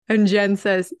And Jen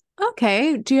says,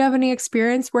 okay, do you have any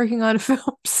experience working on a film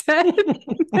set? Get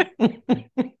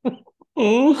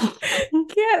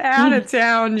out of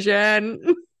town, Jen.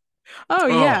 Oh, Oh,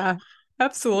 yeah, the film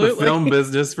absolutely.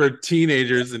 business for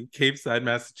teenagers in Cape Side, It's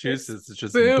Massachusetts is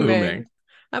just booming. booming.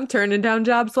 I'm turning down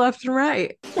jobs left and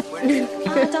right.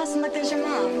 Dawson, look, there's your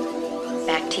mom.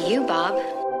 Back to you, Bob.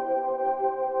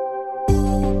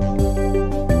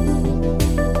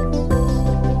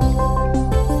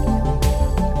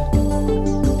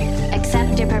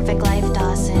 Accept your perfect life,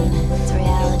 Dawson. It's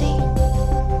reality.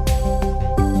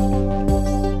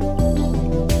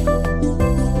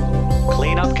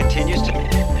 Cleanup continues to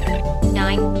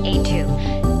 982.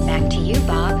 Back to you,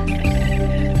 Bob.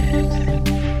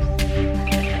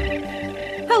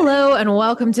 Hello, and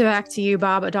welcome to Back to You,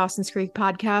 Bob, a Dawson's Creek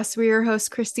podcast. We're your hosts,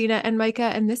 Christina and Micah,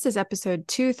 and this is episode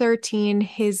 213,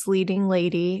 His Leading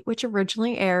Lady, which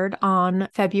originally aired on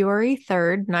February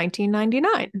 3rd,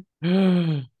 1999.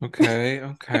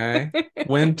 Okay.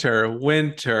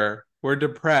 Winter. We're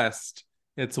depressed.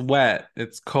 It's wet.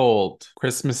 It's cold.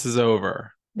 Christmas is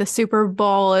over. The Super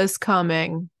Bowl is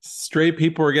coming. Straight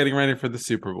people were getting ready for the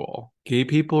Super Bowl. Gay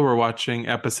people were watching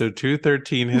episode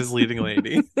 213, His Leading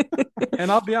Lady.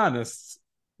 And I'll be honest,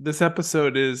 this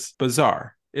episode is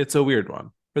bizarre. It's a weird one.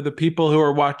 For the people who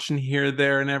are watching here,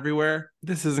 there, and everywhere,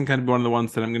 this isn't going to be one of the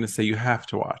ones that I'm going to say you have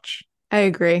to watch. I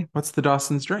agree. What's the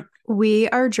Dawson's drink? We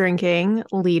are drinking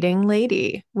Leading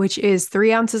Lady, which is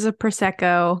 3 ounces of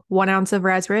Prosecco, 1 ounce of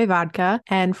raspberry vodka,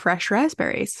 and fresh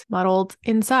raspberries muddled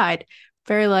inside.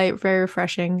 Very light, very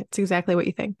refreshing. It's exactly what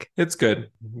you think. It's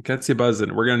good. It gets you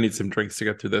buzzing. We're going to need some drinks to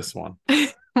get through this one.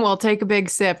 Well, take a big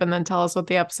sip and then tell us what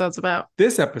the episode's about.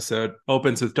 This episode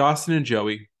opens with Dawson and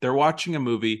Joey. They're watching a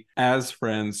movie as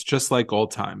friends, just like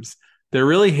old times. They're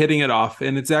really hitting it off,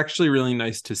 and it's actually really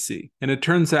nice to see. And it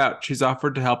turns out she's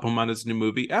offered to help him on his new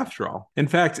movie after all. In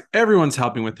fact, everyone's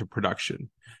helping with the production.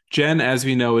 Jen, as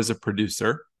we know, is a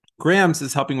producer. Grams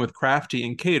is helping with crafty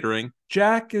and catering.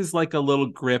 Jack is like a little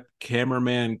grip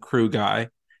cameraman crew guy.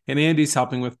 And Andy's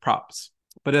helping with props.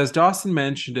 But as Dawson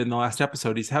mentioned in the last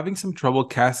episode, he's having some trouble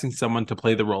casting someone to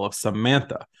play the role of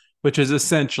Samantha, which is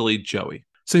essentially Joey.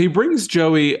 So he brings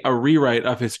Joey a rewrite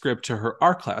of his script to her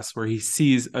art class where he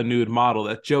sees a nude model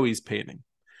that Joey's painting.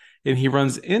 And he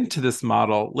runs into this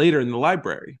model later in the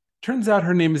library. Turns out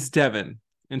her name is Devin,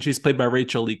 and she's played by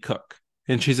Rachel Lee Cook.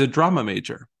 And she's a drama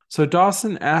major. So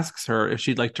Dawson asks her if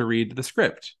she'd like to read the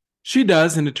script. She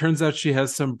does, and it turns out she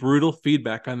has some brutal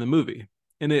feedback on the movie.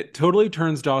 And it totally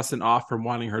turns Dawson off from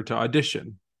wanting her to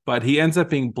audition. But he ends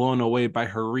up being blown away by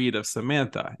her read of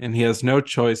Samantha, and he has no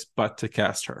choice but to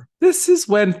cast her. This is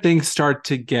when things start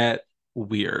to get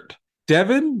weird.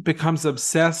 Devin becomes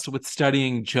obsessed with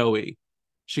studying Joey.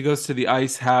 She goes to the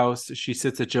ice house. She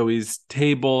sits at Joey's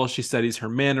table. She studies her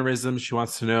mannerisms. She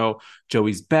wants to know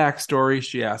Joey's backstory.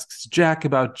 She asks Jack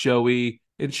about Joey.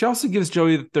 And she also gives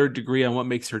Joey the third degree on what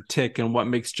makes her tick and what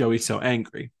makes Joey so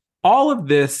angry. All of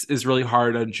this is really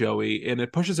hard on Joey, and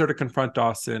it pushes her to confront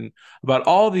Dawson about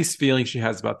all these feelings she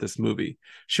has about this movie.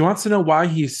 She wants to know why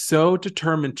he's so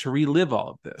determined to relive all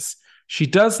of this. She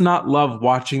does not love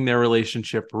watching their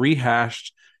relationship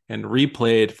rehashed and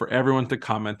replayed for everyone to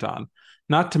comment on.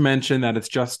 Not to mention that it's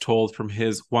just told from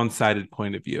his one-sided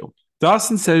point of view.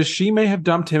 Dawson says she may have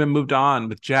dumped him and moved on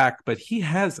with Jack, but he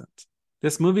hasn't.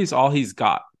 This movie's all he's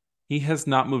got. He has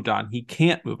not moved on. He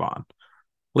can't move on.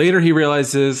 Later, he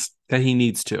realizes that he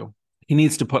needs to. He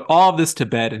needs to put all of this to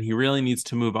bed, and he really needs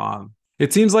to move on.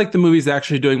 It seems like the movie's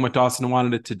actually doing what Dawson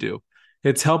wanted it to do.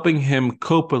 It's helping him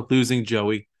cope with losing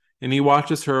Joey, and he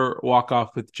watches her walk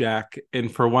off with Jack, and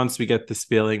for once we get this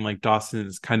feeling like Dawson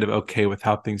is kind of okay with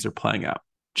how things are playing out.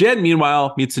 Jen,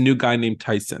 meanwhile, meets a new guy named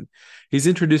Tyson. He's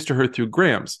introduced to her through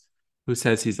Grams, who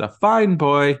says he's a fine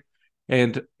boy,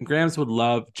 and Grams would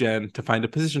love Jen to find a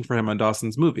position for him on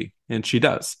Dawson's movie, and she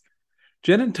does.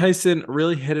 Jen and Tyson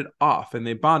really hit it off, and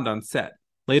they bond on set.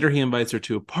 Later, he invites her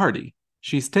to a party.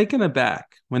 She's taken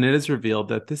aback when it is revealed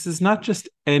that this is not just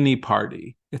any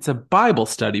party. It's a Bible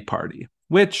study party,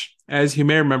 which, as you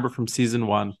may remember from season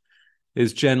 1,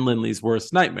 is Jen Lindley's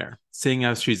worst nightmare, seeing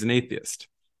as she's an atheist.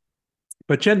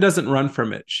 But Jen doesn't run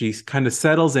from it. She kind of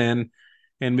settles in,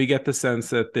 and we get the sense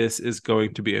that this is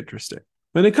going to be interesting.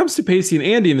 When it comes to Pacey and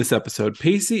Andy in this episode,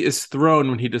 Pacey is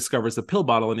thrown when he discovers a pill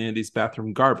bottle in Andy's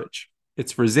bathroom garbage.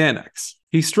 It's for Xanax.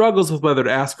 He struggles with whether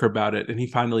to ask her about it, and he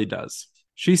finally does.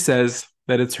 She says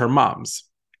that it's her mom's.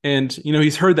 And,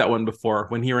 he's heard that one before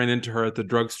when he ran into her at the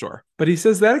drugstore. But he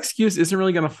says that excuse isn't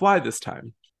really going to fly this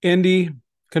time. Andy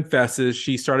confesses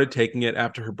she started taking it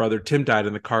after her brother Tim died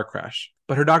in the car crash.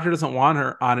 But her doctor doesn't want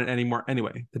her on it anymore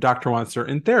anyway. The doctor wants her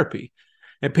in therapy.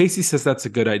 And Pacey says that's a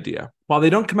good idea. While they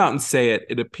don't come out and say it,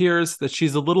 it appears that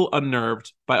she's a little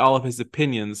unnerved by all of his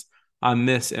opinions on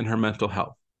this and her mental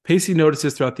health. Pacey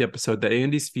notices throughout the episode that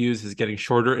Andy's fuse is getting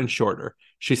shorter and shorter.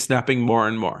 She's snapping more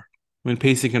and more. When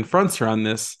Pacey confronts her on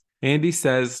this, Andy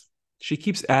says she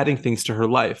keeps adding things to her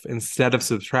life instead of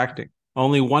subtracting.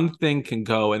 Only one thing can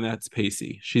go, and that's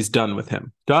Pacey. She's done with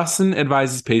him. Dawson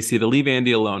advises Pacey to leave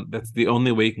Andy alone. That's the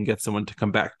only way you can get someone to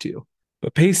come back to you.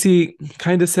 But Pacey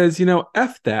kind of says,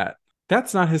 F that.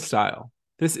 That's not his style.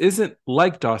 This isn't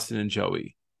like Dawson and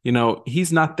Joey.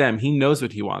 He's not them. He knows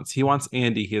what he wants. He wants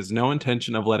Andy. He has no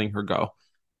intention of letting her go.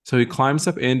 So he climbs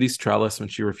up Andy's trellis when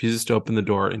she refuses to open the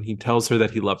door, and he tells her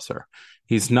that he loves her.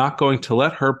 He's not going to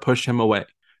let her push him away.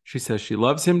 She says she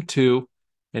loves him too,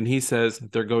 and he says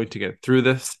they're going to get through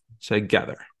this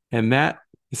together. And that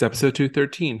is episode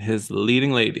 213, His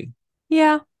Leading Lady.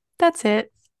 Yeah, that's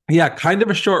it. Yeah, kind of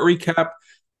a short recap.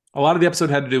 A lot of the episode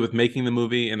had to do with making the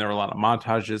movie, and there were a lot of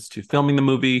montages to filming the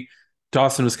movie.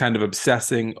 Dawson was kind of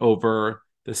obsessing over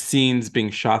the scenes being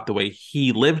shot the way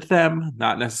he lived them,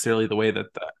 not necessarily the way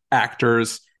that the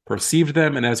actors perceived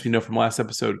them. And as we know from last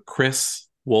episode, Chris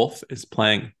Wolf is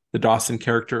playing the Dawson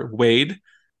character, Wade.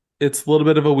 It's a little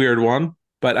bit of a weird one,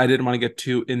 but I didn't want to get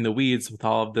too in the weeds with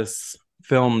all of this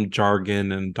film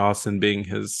jargon and Dawson being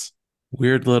his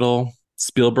weird little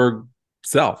Spielberg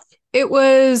self. It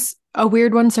was a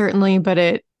weird one, certainly, but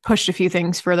it pushed a few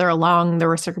things further along. There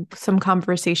were some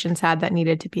conversations had that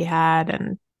needed to be had,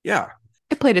 and yeah,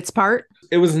 it played its part.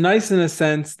 It was nice in a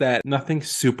sense that nothing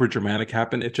super dramatic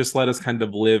happened. It just let us kind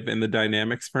of live in the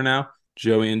dynamics for now.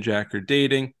 Joey and Jack are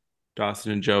dating.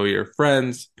 Dawson and Joey are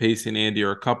friends. Pacey and Andy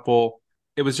are a couple.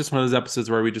 It was just one of those episodes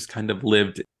where we just kind of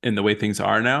lived in the way things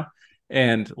are now.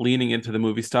 And leaning into the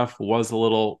movie stuff was a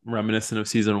little reminiscent of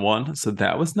season 1. So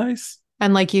that was nice.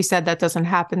 And like you said, that doesn't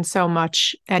happen so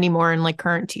much anymore in like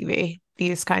current TV,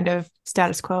 these kind of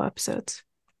status quo episodes.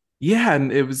 Yeah,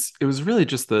 and it was really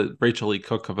just the Rachel Lee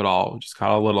Cook of it all. Just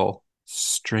got a little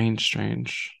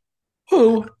strange.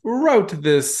 Who wrote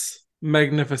this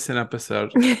magnificent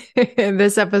episode?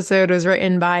 This episode was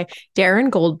written by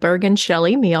Darren Goldberg and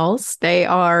Shelley Meals. They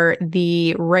are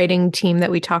the writing team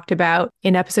that we talked about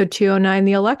in episode 209,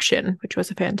 The Election, which was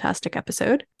a fantastic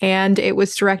episode. And it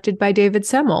was directed by David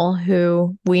Semmel,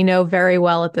 who we know very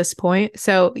well at this point.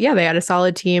 So yeah, they had a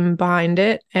solid team behind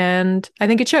it. And I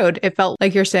think it showed. It felt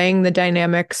like you're saying the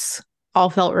dynamics all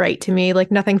felt right to me.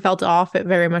 Like nothing felt off. It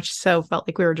very much so felt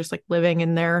like we were just like living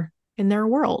in their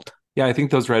world. Yeah, I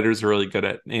think those writers are really good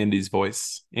at Andy's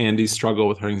voice. Andy's struggle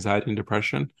with her anxiety and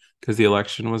depression, because The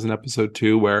Election was in episode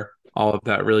 2 where all of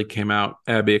that really came out.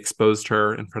 Abby exposed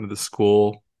her in front of the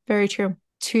school. Very true.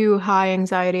 2 high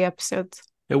anxiety episodes.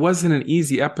 It wasn't an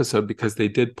easy episode because they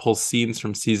did pull scenes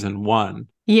from season 1.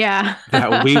 Yeah.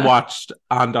 that we watched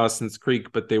on Dawson's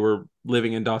Creek, but they were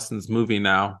living in Dawson's movie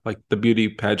now, like the beauty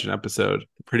pageant episode,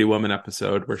 the Pretty Woman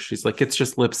episode, where she's like, it's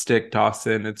just lipstick,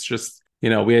 Dawson. It's just...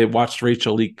 we had watched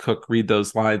Rachel Lee Cook read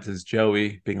those lines as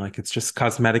Joey, being like, it's just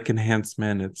cosmetic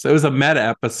enhancement. It was a meta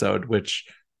episode, which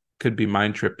could be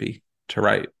mind trippy to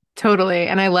write. Totally.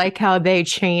 And I like how they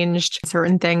changed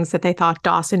certain things that they thought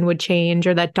Dawson would change,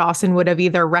 or that Dawson would have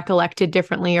either recollected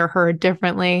differently or heard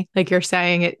differently. Like you're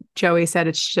saying, Joey said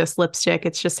it's just lipstick,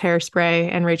 it's just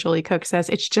hairspray. And Rachel Lee Cook says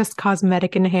it's just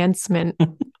cosmetic enhancement.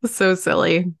 So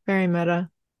silly. Very meta.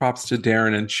 Props to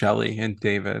Darren and Shelley and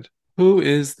David. Who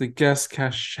is the guest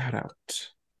cast shout out?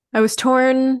 I was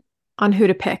torn on who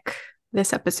to pick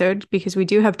this episode because we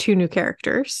do have 2 new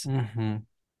characters. Mm-hmm.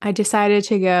 I decided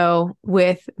to go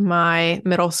with my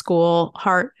middle school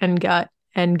heart and gut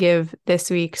and give this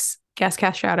week's guest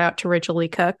cast shout out to Rachel Lee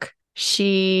Cook.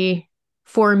 She,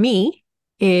 for me,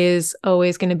 is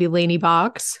always going to be Lainey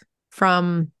Boggs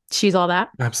from She's All That.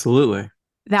 Absolutely.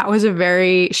 That was a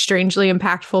very strangely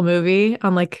impactful movie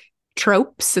on like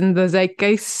tropes and the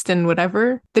zeitgeist and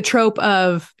whatever. The trope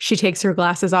of she takes her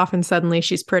glasses off and suddenly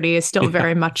she's pretty is still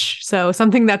very much so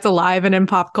something that's alive and in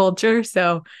pop culture.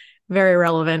 So very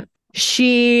relevant.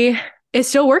 She is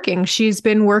still working. She's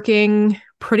been working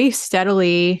pretty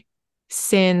steadily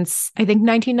since I think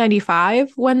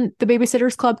 1995 when The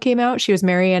Babysitters Club came out. She was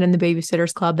Marianne in The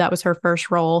Babysitters Club. That was her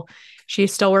first role.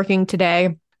 She's still working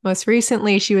today. Most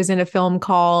recently, she was in a film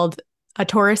called A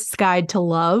Tourist's Guide to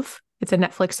Love. It's a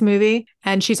Netflix movie.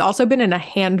 And she's also been in a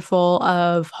handful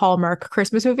of Hallmark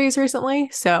Christmas movies recently.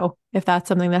 So if that's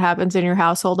something that happens in your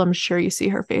household, I'm sure you see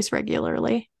her face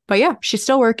regularly. But yeah, she's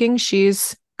still working.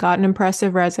 She's got an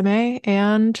impressive resume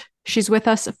and she's with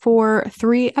us for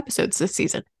 3 episodes this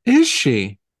season. Is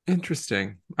she?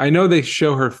 Interesting. I know they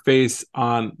show her face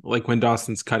on like when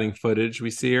Dawson's cutting footage,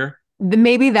 we see her.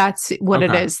 Maybe that's what it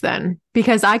Okay. is then,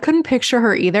 because I couldn't picture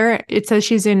her either. It says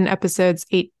she's in episodes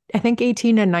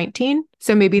 18 and 19.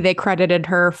 So maybe they credited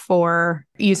her for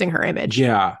using her image.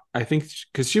 Yeah, I think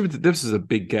because this is a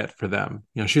big get for them.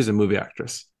 She's a movie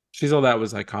actress. She's All That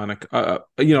was iconic.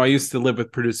 I used to live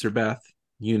with producer Beth.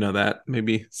 You know that.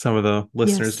 Maybe some of the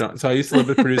listeners Yes. don't. So I used to live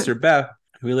with producer Beth.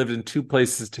 We lived in 2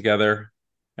 places together.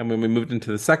 And when we moved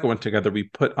into the second one together, we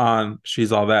put on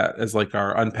She's All That as like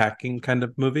our unpacking kind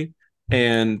of movie.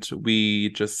 And we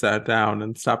just sat down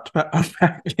and stopped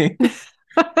unpacking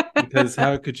because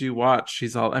how could you watch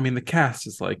the cast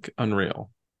is like unreal.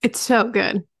 It's so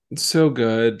good. It's so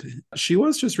good. She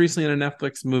was just recently in a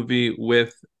Netflix movie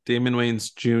with Damon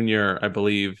Wayans Jr., I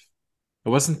believe. It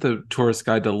wasn't the Tourist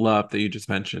Guide to Love that you just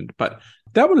mentioned, but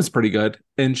that one is pretty good.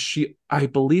 And she, I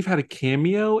believe, had a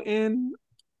cameo in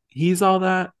He's All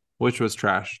That, which was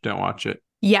trash. Don't watch it.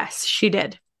 Yes, she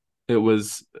did. It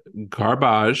was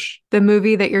garbage. The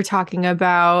movie that you're talking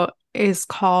about is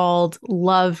called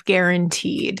Love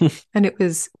Guaranteed, and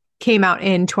it came out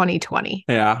in 2020.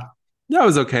 Yeah. That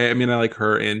was okay. I like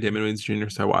her and Damon Wayans Jr.,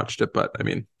 so I watched it, but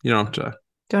you don't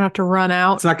have to run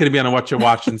out. It's not going to be on a What You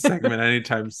Watching segment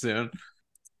anytime soon.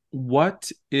 What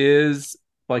is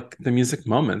like the music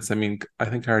moments? I think I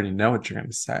already know what you're going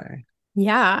to say.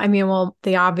 Yeah. Well,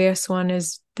 the obvious one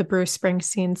is the Bruce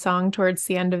Springsteen song towards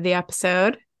the end of the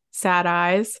episode, Sad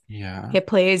Eyes. Yeah. It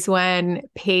plays when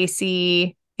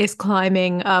Pacey is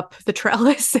climbing up the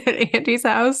trellis at Andy's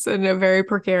house in a very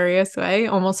precarious way,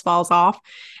 almost falls off.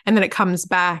 And then it comes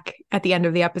back at the end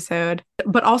of the episode.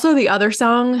 But also the other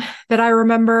song that I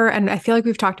remember, and I feel like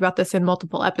we've talked about this in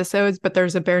multiple episodes, but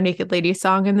there's a Bare Naked Lady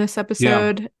song in this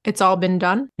episode. Yeah. It's All Been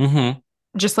Done. Mm-hmm.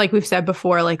 Just like we've said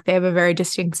before, like they have a very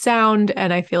distinct sound,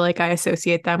 and I feel like I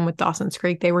associate them with Dawson's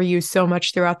Creek. They were used so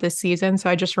much throughout this season. So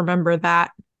I just remember that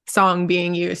song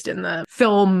being used in the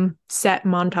film set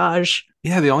montage.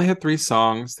 Yeah, they only had 3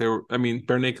 songs. They were,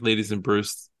 Bare Naked Ladies and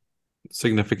Bruce,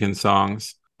 significant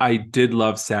songs. I did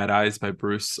love Sad Eyes by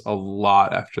Bruce a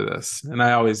lot after this. And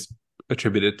I always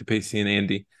attribute it to Pacey and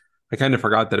Andy. I kind of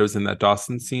forgot that it was in that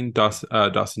Dawson scene,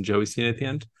 Dawson Joey scene at the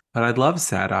end. But I love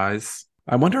Sad Eyes.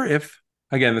 I wonder if,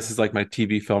 again, this is like my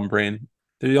TV film brain.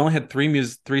 They only had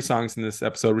 3 songs in this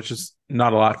episode, which is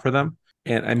not a lot for them.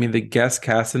 And the guest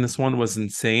cast in this one was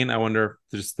insane. I wonder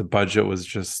if just the budget was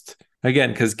just,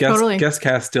 again, because guest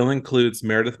cast still includes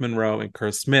Meredith Monroe and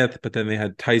Kerr Smith, but then they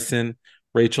had Tyson,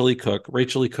 Rachel E. Cook.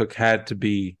 Rachel E. Cook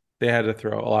they had to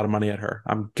throw a lot of money at her.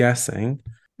 I'm guessing.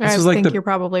 This was like the you're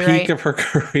probably peak right. of her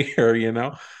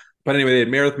career, But anyway, they had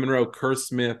Meredith Monroe, Kerr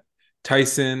Smith,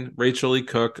 Tyson, Rachel E.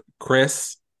 Cook,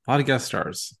 Chris, a lot of guest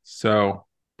stars. So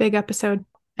big episode.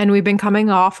 And we've been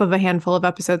coming off of a handful of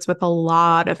episodes with a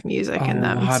lot of music in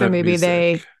them. So maybe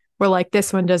they were like,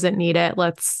 this one doesn't need it.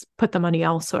 Let's put the money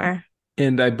elsewhere.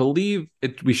 And I believe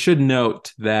we should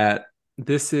note that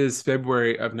this is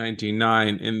February of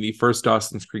 1999, and the first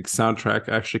Dawson's Creek soundtrack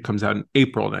actually comes out in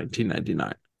April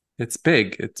 1999. It's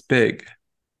big.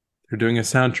 They're doing a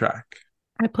soundtrack.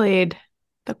 I played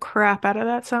the crap out of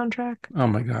that soundtrack. Oh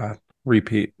my God.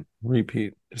 Repeat.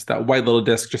 Just that white little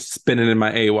disc just spinning in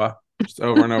my AWA. Just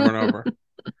over and over and over.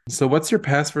 So what's your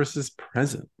past versus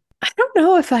present? I don't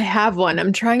know if I have one.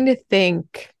 I'm trying to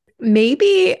think.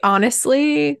 Maybe,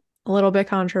 honestly, a little bit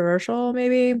controversial,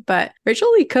 maybe, but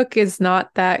Rachel Lee Cook is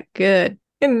not that good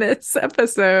in this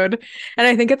episode. And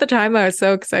I think at the time I was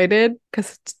so excited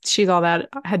because She's All That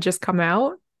had just come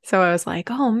out. So I was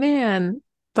like, oh man,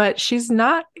 but she's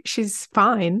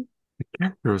fine.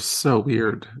 It was so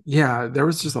weird. Yeah, there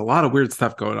was just a lot of weird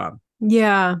stuff going on.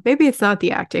 Yeah, maybe it's not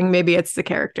the acting. Maybe it's the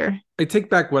character. I take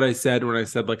back what I said when I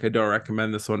said, like, I don't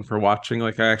recommend this one for watching.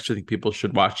 Like, I actually think people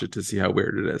should watch it to see how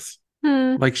weird it is.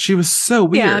 Like, she was so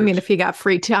weird. Yeah, if you got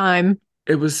free time.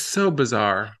 It was so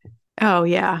bizarre. Oh,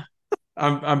 yeah.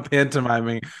 I'm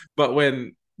pantomiming. But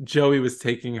when Joey was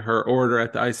taking her order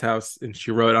at the ice house and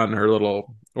she wrote on her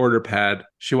little order pad,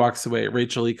 she walks away.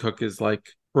 Rachel E. Cook is, like,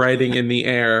 writing in the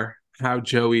air how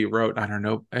Joey wrote. I don't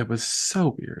know. It was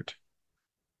so weird.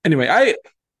 Anyway, I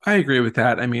agree with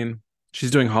that.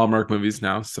 She's doing Hallmark movies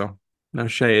now, so no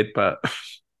shade, but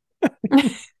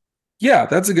yeah,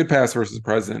 that's a good past versus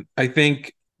present. I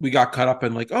think we got caught up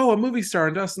in like, a movie star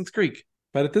in Dawson's Creek.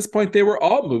 But at this point, they were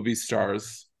all movie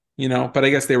stars, but I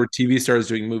guess they were TV stars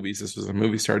doing movies. This was a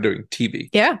movie star doing TV.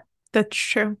 Yeah, that's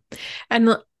true.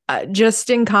 And just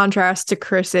in contrast to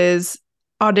Chris's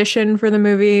audition for the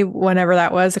movie, whenever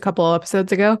that was, a couple of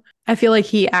episodes ago, I feel like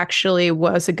he actually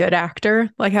was a good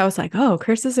actor. Like I was like, oh,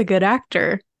 Chris is a good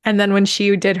actor. And then when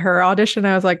she did her audition,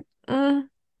 I was like,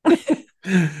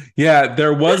 Yeah,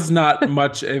 there was not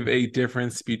much of a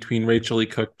difference between Rachel Lee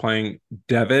Cook playing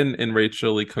Devin and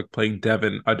Rachel Lee Cook playing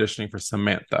Devin auditioning for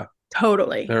Samantha.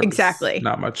 Totally. There was Exactly.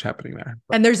 not much happening there.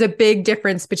 And there's a big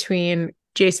difference between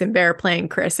Jason Behr playing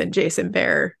Chris and Jason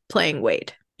Behr playing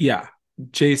Wade. Yeah.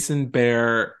 Jason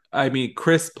Behr, I mean,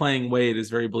 Chris playing Wade is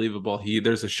very believable.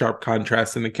 There's a sharp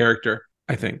contrast in the character,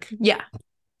 I think. Yeah.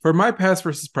 For my past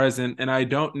versus present, and I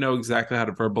don't know exactly how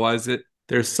to verbalize it,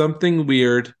 there's something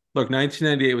weird. Look,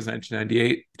 1998 was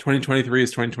 1998. 2023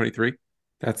 is 2023.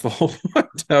 That's the whole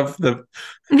point of the...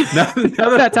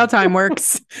 That's how time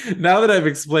works. Now that I've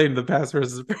explained the past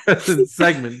versus present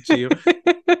segment to you,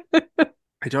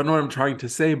 I don't know what I'm trying to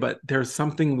say, but there's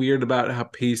something weird about how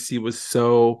Pacey was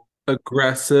so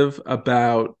aggressive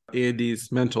about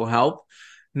Andy's mental health.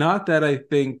 Not that I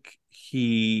think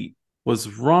he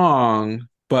was wrong,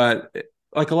 but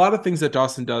like a lot of things that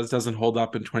Dawson doesn't hold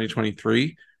up in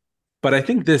 2023. But I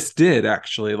think this did,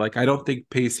 actually. Like, I don't think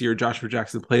Pacey or Joshua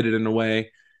Jackson played it in a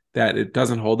way that it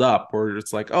doesn't hold up, or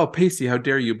it's like, oh, Pacey, how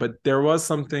dare you? But there was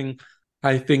something,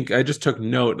 I think I just took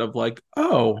note of, like,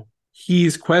 oh,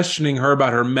 he's questioning her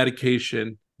about her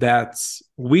medication. That's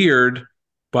weird,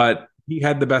 but he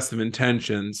had the best of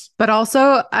intentions. But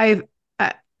also,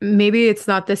 maybe it's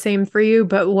not the same for you,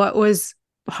 but what was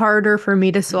harder for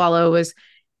me to swallow was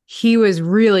he was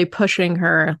really pushing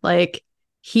her. Like,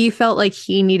 he felt like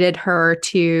he needed her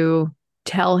to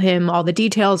tell him all the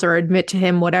details or admit to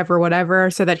him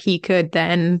whatever, so that he could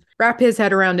then wrap his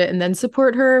head around it and then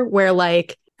support her. Where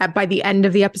like by the end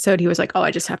of the episode, he was like, oh,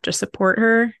 I just have to support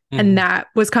her. Mm-hmm. And that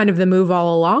was kind of the move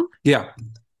all along. Yeah.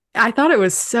 I thought it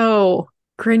was so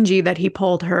cringy that he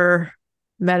pulled her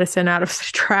medicine out of the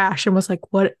trash and was like,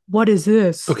 what is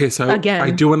this? Okay, so again,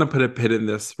 I do want to put a pin in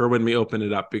this for when we open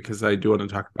it up, because I do want to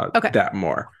talk about that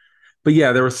more. But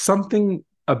yeah, there was something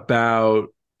about,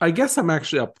 I guess I'm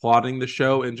actually applauding the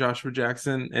show and Joshua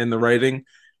Jackson and the writing,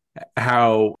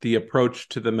 how the approach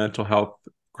to the mental health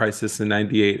crisis in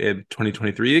 98 and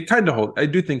 2023, it kind of I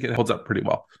do think it holds up pretty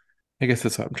well. I guess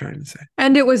that's what I'm trying to say.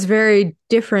 And it was very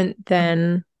different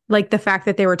than, like, the fact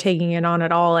that they were taking it on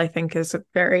at all, I think is a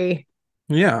very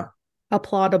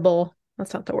applaudable.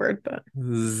 That's not the word, but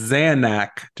Xanax.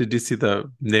 Did you see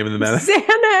the name of the medicine? Xanax.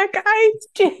 I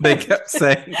did. They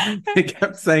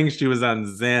kept saying she was on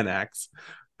Xanax,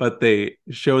 but they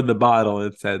showed the bottle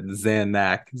and it said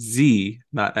Xanax. Z,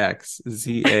 not X.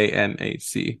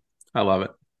 Xanac. I love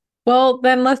it. Well,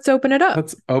 then let's open it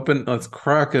up. Let's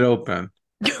crack it open.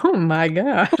 Oh my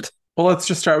God. Well, let's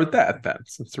just start with that then,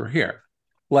 since we're here.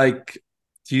 Like,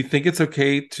 do you think it's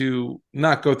okay to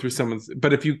not go through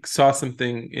but if you saw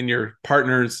something in your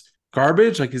partner's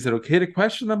garbage, like, is it okay to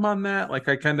question them on that? Like,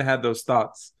 I kind of had those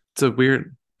thoughts. It's a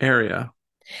weird area.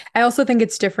 I also think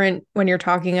it's different when you're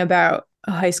talking about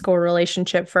a high school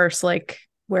relationship first, like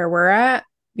where we're at,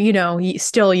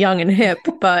 still young and hip,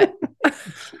 but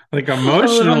like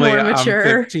emotionally, I'm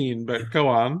 15, but go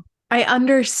on. I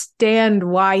understand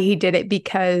why he did it,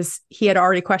 because he had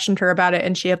already questioned her about it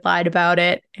and she had lied about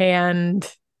it. And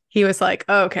he was like,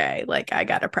 okay, like, I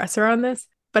got to press her on this.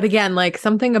 But again, like,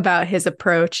 something about his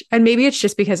approach, and maybe it's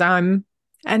just because I'm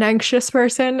an anxious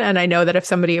person. And I know that if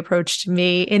somebody approached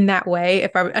me in that way,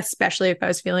 especially if I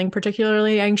was feeling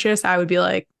particularly anxious, I would be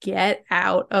like, get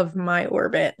out of my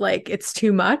orbit. Like, it's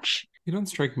too much. You don't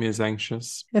strike me as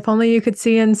anxious. If only you could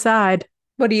see inside.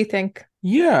 What do you think?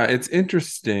 Yeah, it's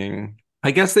interesting. I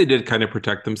guess they did kind of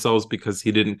protect themselves because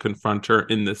he didn't confront her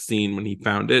in the scene when he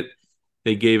found it.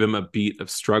 They gave him a beat of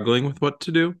struggling with what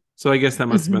to do. So I guess that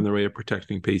must have been their way of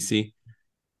protecting Pacey.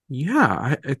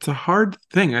 Yeah, it's a hard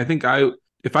thing. I think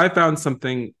if I found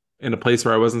something in a place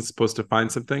where I wasn't supposed to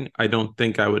find something, I don't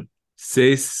think I would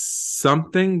say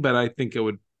something, but I think it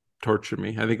would torture me.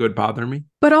 I think it would bother me.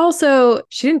 But also,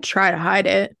 she didn't try to hide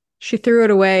it. She threw it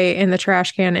away in the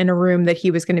trash can in a room that he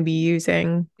was going to be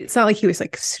using. It's not like he was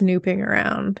like snooping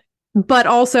around. But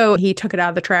also, he took it out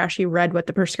of the trash. He read what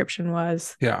the prescription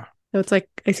was. Yeah. So it's like,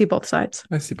 I see both sides.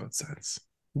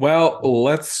 Well,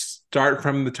 let's start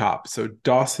from the top. So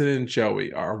Dawson and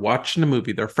Joey are watching a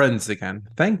movie. They're friends again.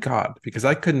 Thank God, because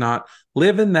I could not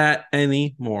live in that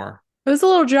anymore. It was a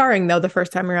little jarring, though, the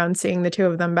first time around, seeing the two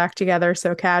of them back together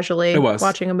so casually. It was.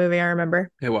 Watching a movie, I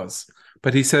remember. It was.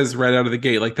 But he says right out of the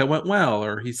gate, like, that went well.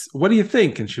 Or what do you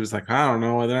think? And she was like, I don't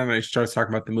know. And then he starts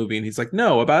talking about the movie. And he's like,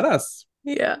 no, about us.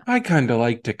 Yeah. I kind of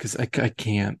liked it because I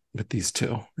can't with these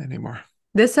two anymore.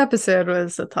 This episode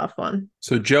was a tough one.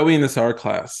 So Joey in this art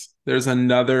class, there's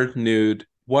another nude.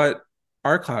 What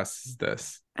art class is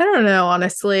this? I don't know,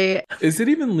 honestly. Is it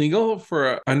even legal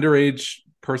for an underage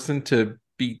person to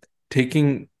be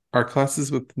taking art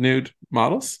classes with nude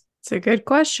models? It's a good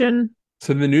question.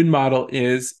 So the nude model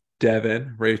is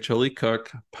Devin, Rachel Lee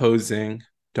Cook, posing.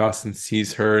 Dawson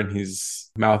sees her and he's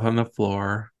mouth on the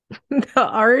floor. The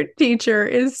art teacher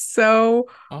is so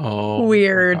Oh,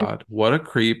 weird. my God. What a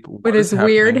creep. What with is his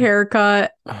weird happening?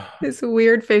 haircut, his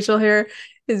weird facial hair,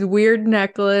 his weird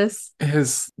necklace.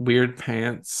 His weird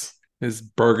pants, his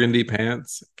burgundy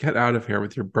pants. Get out of here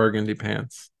with your burgundy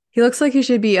pants. He looks like he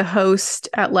should be a host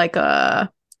at like a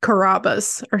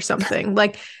Carrabba's or something,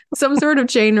 like some sort of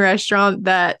chain restaurant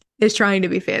that is trying to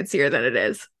be fancier than it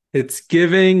is. It's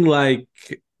giving like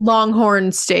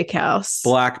Longhorn Steakhouse.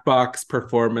 black box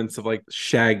performance of like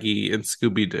Shaggy and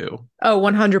Scooby-Doo. Oh,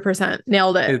 100%.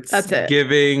 Nailed it. That's it.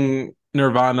 Giving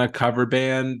Nirvana cover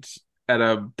band at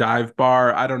a dive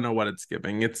bar. I don't know what it's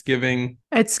giving. It's giving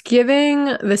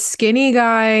the skinny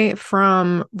guy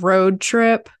from Road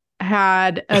Trip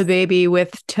had a baby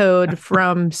with Toad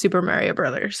from Super Mario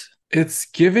Brothers. It's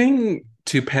giving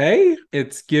toupee.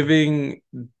 It's giving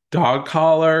dog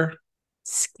collar.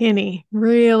 Skinny,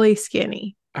 really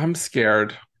skinny. I'm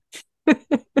scared.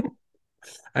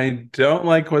 I don't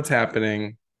like what's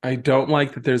happening. I don't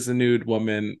like that there's a nude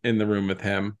woman in the room with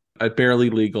him, a barely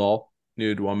legal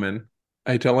nude woman.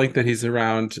 I don't like that he's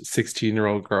around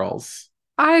 16-year-old girls.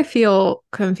 I feel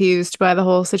confused by the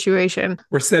whole situation.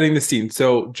 We're setting the scene.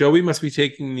 So Joey must be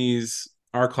taking these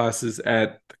art classes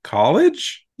at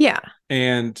college. Yeah.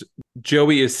 And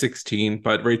Joey is 16,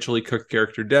 but Rachel Lee Cook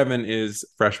character Devin is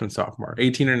freshman, sophomore,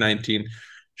 18 or 19.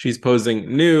 She's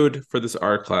posing nude for this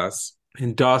art class.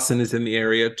 And Dawson is in the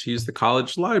area to use the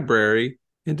college library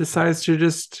and decides to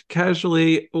just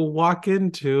casually walk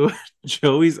into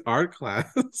Joey's art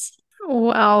class.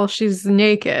 Well, she's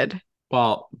naked.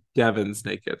 Well, Devin's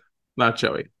naked, not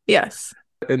Joey. Yes.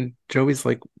 And Joey's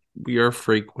like, "You're a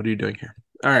freak. What are you doing here?"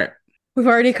 All right. We've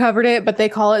already covered it, but they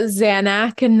call it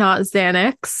Xanac and not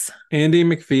Xanax. Andy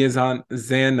McPhee is on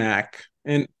Xanac.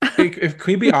 And if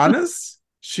can we be honest,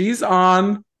 she's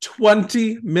on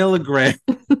 20 milligrams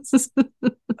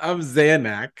of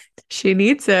Xanac. She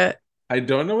needs it. I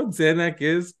don't know what Xanac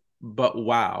is, but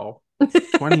wow.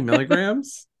 20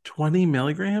 milligrams? 20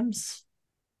 milligrams?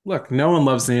 Look, no one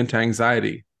loves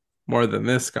anti-anxiety more than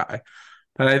this guy.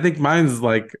 But I think mine's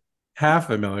like half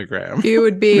a milligram. You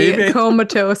would be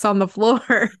comatose on the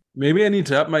floor. Maybe I need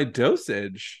to up my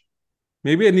dosage.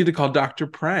 Maybe I need to call Dr.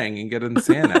 Prang and get in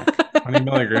Xanac. 20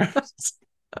 milligrams.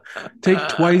 Take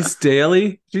twice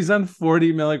daily. She's on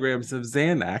 40 milligrams of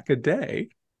Xanac a day.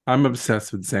 I'm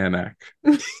obsessed with Xanac.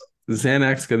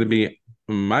 Xanac's going to be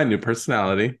my new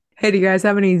personality. Hey, do you guys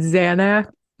have any Xanac?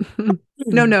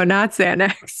 No, not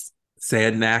Xanax.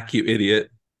 Xanac, you idiot.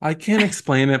 I can't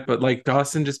explain it, but like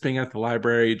Dawson just being at the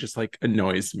library just like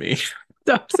annoys me.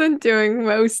 Dawson doing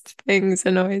most things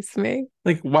annoys me.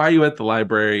 Like, why are you at the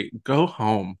library? Go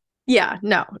home. Yeah,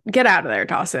 no, get out of there,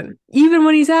 Dawson. Even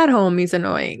when he's at home, he's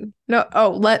annoying. No,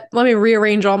 let me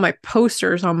rearrange all my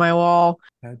posters on my wall.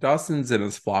 Dawson's in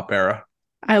his flop era.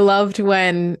 I loved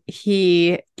when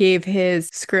he gave his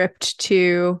script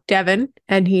to Devin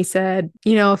and he said,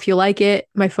 if you like it,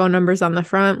 my phone number's on the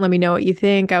front. Let me know what you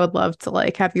think. I would love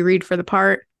to have you read for the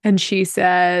part. And she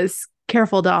says,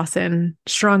 "Careful, Dawson.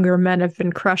 Stronger men have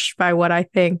been crushed by what I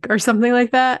think," or something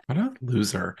like that. What a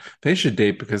loser. They should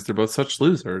date because they're both such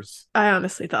losers. I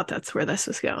honestly thought that's where this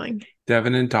was going.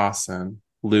 Devin and Dawson,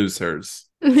 losers.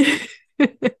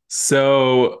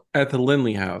 So at the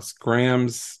Lindley house,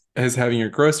 Graham's is having her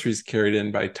groceries carried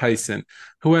in by Tyson,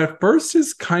 who at first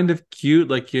is kind of cute,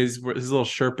 like his little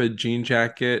Sherpa jean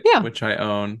jacket, which I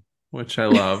own, which I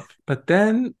love. But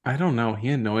then, I don't know, he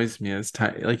annoys me as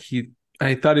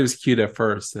I thought he was cute at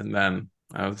first, and then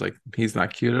I was like, he's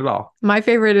not cute at all. My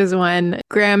favorite is when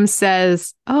Graham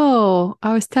says, "Oh,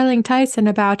 I was telling Tyson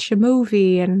about your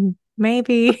movie and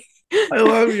maybe..." I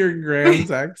love your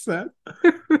Graham's accent.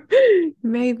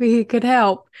 "Maybe he could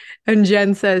help." And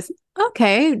Jen says,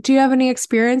 "Okay, do you have any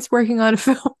experience working on a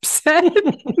film set?"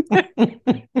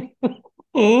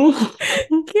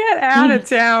 Get out of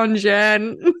town,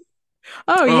 Jen.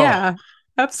 Oh, yeah,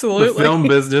 absolutely. The film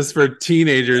business for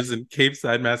teenagers in Cape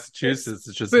Side, Massachusetts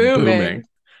is just booming.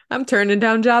 I'm turning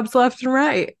down jobs left and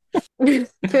right.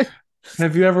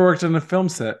 Have you ever worked on a film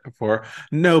set before?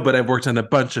 No, but I've worked on a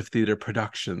bunch of theater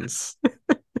productions.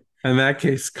 In that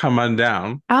case, come on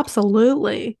down.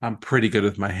 Absolutely. I'm pretty good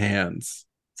with my hands.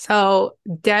 So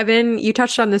Devin, you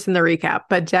touched on this in the recap,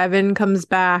 but Devin comes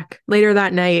back later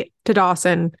that night to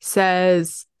Dawson,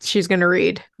 says she's going to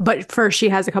read. But first, she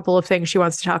has a couple of things she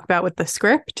wants to talk about with the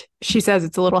script. She says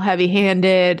it's a little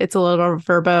heavy-handed. It's a little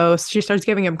verbose. She starts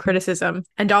giving him criticism.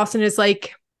 And Dawson is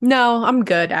like, "No, I'm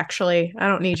good, actually. I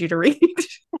don't need you to read."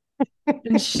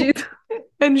 And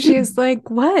And she's like,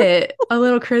 what? A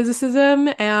little criticism,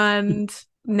 and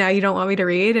now you don't want me to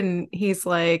read? And he's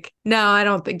like, no, I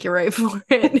don't think you're right for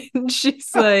it. And she's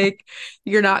like,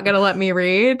 you're not going to let me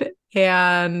read?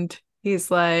 And he's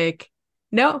like,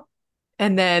 no.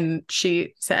 And then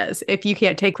she says, if you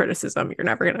can't take criticism, you're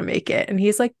never going to make it. And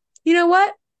he's like, you know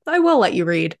what? I will let you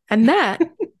read. And that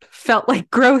felt like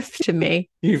growth to me.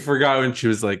 You forgot when she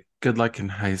was like, good luck in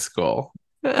high school.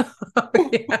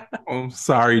 Yeah. I'm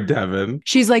sorry, Devin.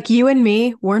 She's like, you and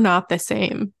me, we're not the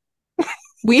same.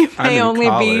 We I'm may in only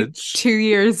college. be 2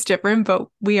 years different, but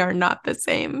we are not the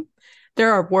same.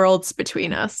 There are worlds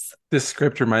between us. This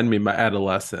script reminded me of my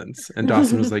adolescence. And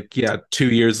Dawson was like, yeah,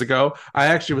 2 years ago. I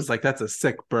actually was like, that's a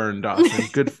sick burn, Dawson.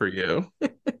 Good for you.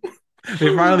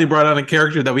 They finally brought on a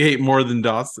character that we hate more than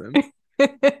Dawson.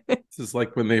 This is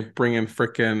like when they bring in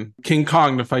frickin' King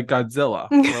Kong to fight Godzilla.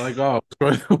 We're like, oh,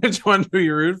 which one do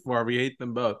you root for? We hate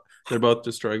them both. They're both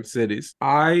destroying cities.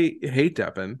 I hate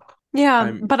Devin.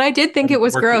 Yeah, but I did think I'm it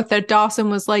was working- growth that Dawson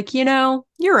was like, you know,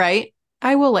 you're right.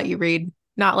 I will let you read.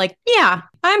 Not like, yeah,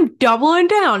 I'm doubling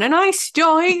down and I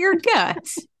still hate your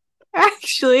guts.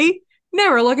 Actually,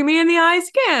 never look at me in the eyes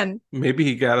again. Maybe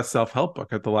he got a self-help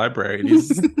book at the library and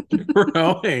he's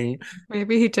growing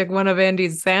Maybe he took one of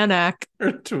Andy's Xanax.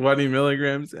 for 20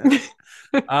 milligrams.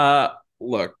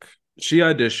 Look, she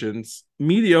auditions.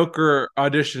 Mediocre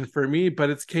audition for me, but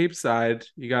it's Cape Side.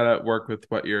 You gotta work with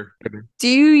what you're doing. Do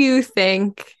you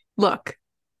think, look,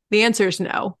 the answer is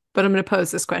no, but I'm going to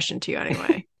pose this question to you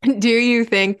anyway. Do you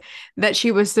think that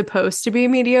she was supposed to be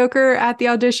mediocre at the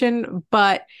audition,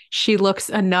 but she looks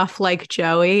enough like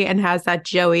Joey and has that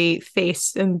Joey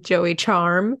face and Joey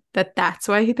charm that that's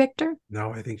why he picked her?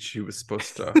 No, I think she was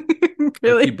supposed to.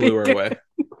 Really? He blew her away.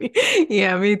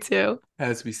 Yeah, me too.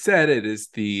 As we said, it is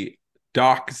the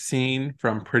dock scene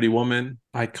from Pretty Woman,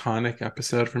 iconic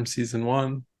episode from season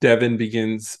 1. Devin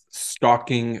begins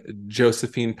stalking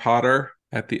Josephine Potter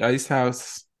at the ice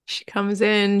house. She comes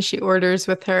in, she orders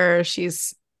with her,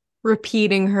 she's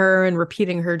repeating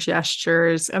her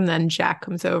gestures, and then Jack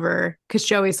comes over because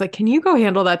Joey's like, can you go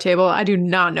handle that table? I do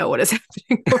not know what is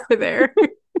happening over there.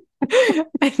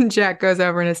 And Jack goes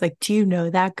over and is like, do you know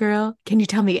that girl? Can you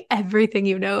tell me everything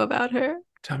you know about her?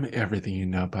 Tell me everything you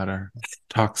know about her.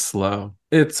 Talk slow.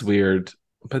 It's weird.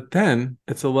 But then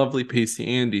it's a lovely Pacey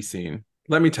Andy scene.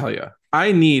 Let me tell you,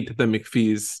 I need the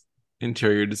McPhee's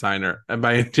interior designer. And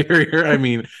by interior, I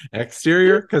mean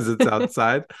exterior because it's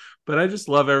outside. But I just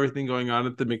love everything going on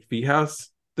at the McPhee house.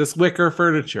 This wicker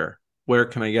furniture. Where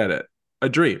can I get it? A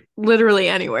dream. Literally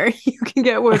anywhere. You can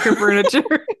get wicker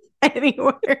furniture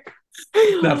anywhere.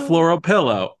 That floral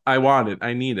pillow. I want it.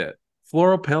 I need it.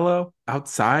 Floral pillow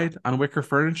outside on wicker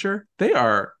furniture. They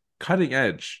are cutting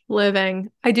edge.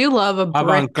 Living. I do love a brick.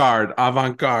 Avant-garde.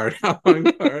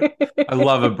 I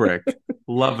love a brick.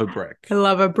 Love a brick. I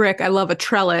love a brick. I love a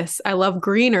trellis. I love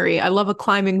greenery. I love a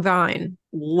climbing vine.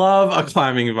 Love a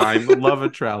climbing vine. Love a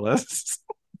trellis.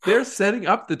 They're setting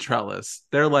up the trellis.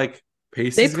 They're like,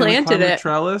 Pacey's They planted it.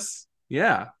 Trellis.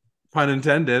 Yeah, pun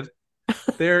intended.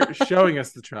 They're showing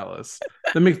us the trellis.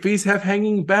 The McPhees have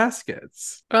hanging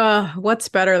baskets. What's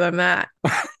better than that?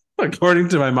 According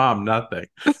to my mom, nothing.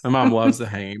 My mom loves a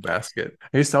hanging basket.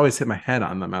 I used to always hit my head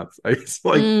on them. I used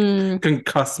to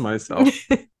concuss myself.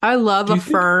 I love Do a you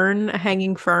think- fern, a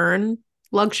hanging fern.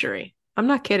 Luxury. I'm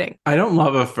not kidding. I don't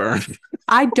love a fern.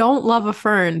 I don't love a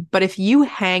fern, but if you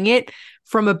hang it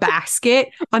from a basket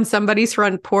on somebody's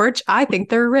front porch, I think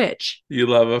they're rich. You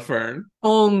love a fern.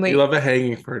 Only. You love a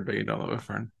hanging fern, but you don't love a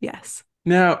fern. Yes.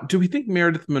 Now, do we think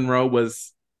Meredith Monroe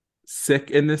was sick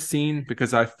in this scene?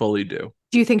 Because I fully do.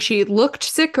 Do you think she looked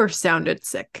sick or sounded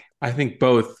sick? I think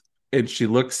both. And she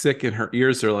looked sick and her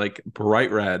ears are like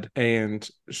bright red. And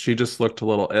she just looked a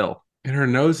little ill. And her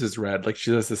nose is red, like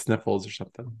she has the sniffles or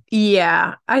something.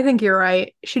 Yeah, I think you're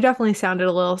right. She definitely sounded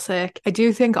a little sick. I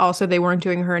do think also they weren't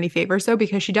doing her any favors though,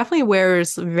 because she definitely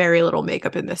wears very little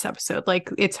makeup in this episode. Like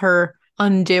it's her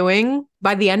undoing.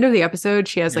 By the end of the episode,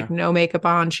 she has like no makeup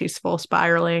on. She's full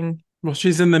spiraling. Well,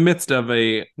 she's in the midst of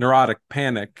a neurotic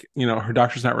panic. You know, her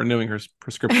doctor's not renewing her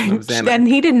prescription of Xanax. And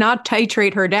he did not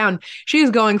titrate her down. She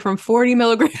is going from 40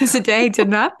 milligrams a day to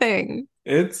nothing.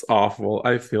 It's awful.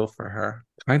 I feel for her.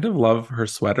 Kind of love her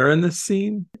sweater in this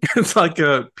scene. It's like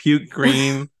a puke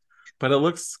green, but it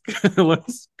looks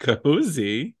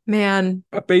cozy. Man.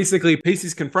 Basically,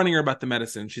 Pacey's confronting her about the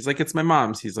medicine. She's like, it's my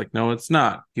mom's. He's like, no, it's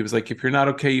not. He was like, if you're not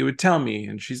okay, you would tell me.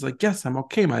 And she's like, yes, I'm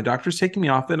okay. My doctor's taking me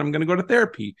off it. I'm going to go to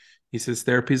therapy. He says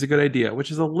therapy is a good idea, which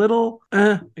is a little,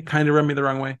 it kind of rubbed me the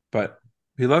wrong way. But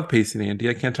we love Pacey and Andy.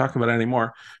 I can't talk about it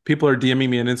anymore. People are DMing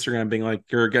me on Instagram being like,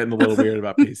 you're getting a little weird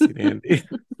about Pacey and Andy.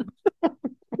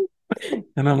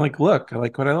 And I'm like, look, I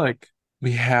like what I like.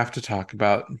 We have to talk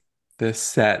about this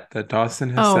set that Dawson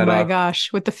has Oh set my up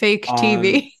gosh, with the fake on.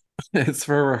 TV. It's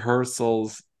for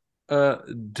rehearsals.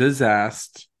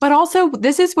 Disaster. But also,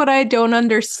 this is what I don't Set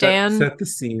understand. set the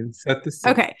scene. Set the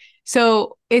scene. Okay,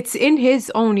 so it's in his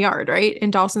own yard, right?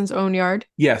 In Dawson's own yard.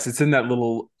 Yes, it's in that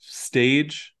little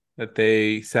stage that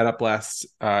they set up last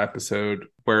episode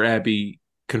where Abby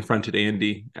confronted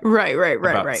Andy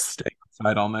about Right. staying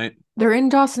outside all night. They're in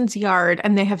Dawson's yard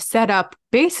and they have set up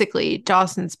basically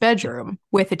Dawson's bedroom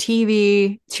with a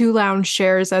TV, two lounge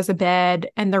chairs as a bed,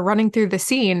 and they're running through the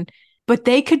scene. But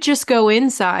they could just go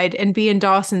inside and be in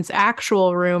Dawson's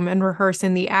actual room and rehearse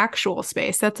in the actual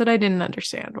space. That's what I didn't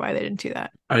understand, why they didn't do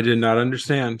that. I did not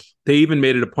understand. They even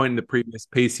made it a point in the previous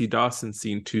Pacey Dawson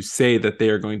scene to say that they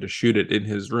are going to shoot it in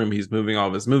his room. He's moving all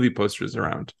of his movie posters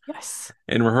around. Yes.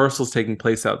 And rehearsals taking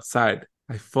place outside.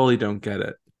 I fully don't get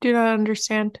it. Do not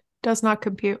understand. Does not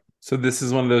compute. So this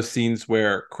is one of those scenes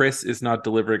where Chris is not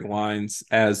delivering lines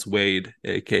as Wade,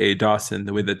 aka Dawson,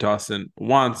 the way that Dawson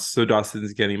wants. So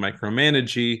Dawson's getting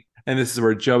micromanagey. And this is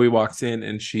where Joey walks in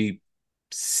and she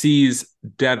sees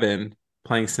Devin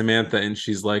playing Samantha and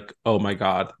she's like, oh my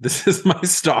God, this is my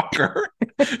stalker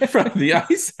from the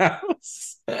Ice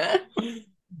House.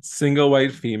 Single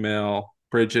white female,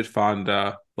 Bridget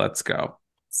Fonda. Let's go.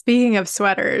 Speaking of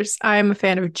sweaters, I'm a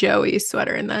fan of Joey's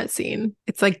sweater in that scene.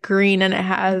 It's like green and it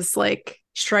has like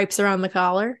stripes around the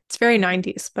collar. It's very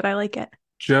 90s, but I like it.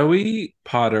 Joey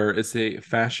Potter is a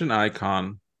fashion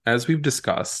icon, as we've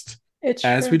discussed. It's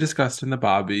As true. we discussed in the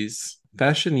Bobbies.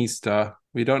 Fashionista.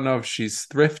 We don't know if she's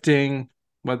thrifting.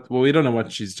 We don't know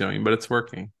what she's doing, but it's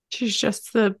working. She's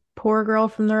just the poor girl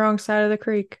from the wrong side of the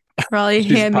creek. Probably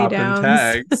She's hand me popping downs.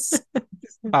 tags.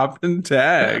 Popping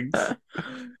tags.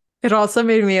 It also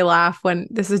made me laugh when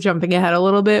this is jumping ahead a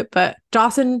little bit, but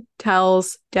Dawson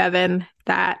tells Devin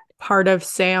that part of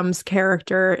Sam's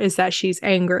character is that she's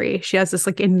angry. She has this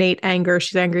like innate anger.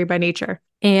 She's angry by nature.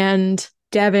 And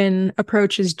Devin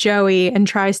approaches Joey and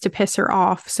tries to piss her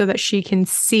off so that she can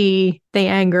see the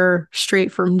anger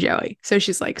straight from Joey. So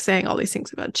she's like saying all these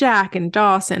things about Jack and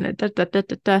Dawson and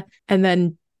da. And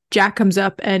then Jack comes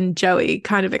up and Joey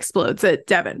kind of explodes at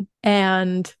Devin.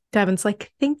 And Devin's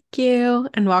like, thank you,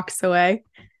 and walks away.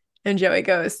 And Joey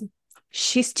goes,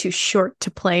 she's too short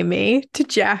to play me, to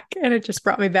Jack. And it just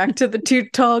brought me back to the too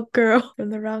tall girl from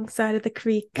the wrong side of the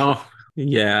creek. Oh,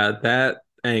 yeah. That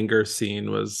anger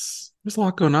scene there's a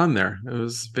lot going on there. It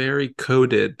was very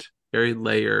coded, very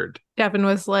layered. Devin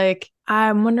was like,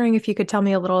 I'm wondering if you could tell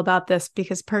me a little about this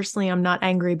because personally, I'm not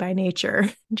angry by nature.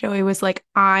 Joey was like,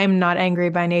 I'm not angry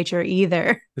by nature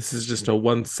either. This is just a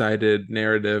one-sided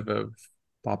narrative of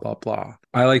blah, blah, blah.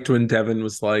 I liked when Devin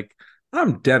was like,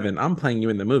 I'm Devin. I'm playing you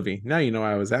in the movie. Now you know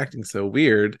I was acting so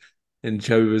weird. And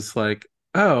Joey was like,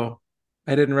 oh,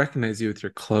 I didn't recognize you with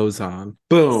your clothes on.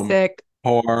 Boom. Sick.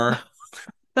 Whore.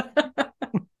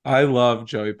 I love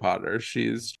Joey Potter.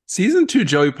 Season 2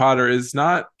 Joey Potter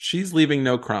she's leaving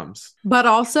no crumbs. But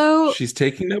also, She's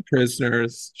taking no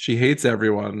prisoners. She hates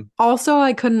everyone.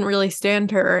 I couldn't really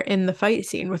stand her in the fight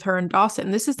scene with her and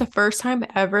Dawson. This is the first time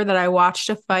ever that I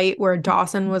watched a fight where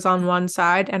Dawson was on one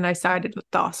side and I sided with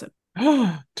Dawson.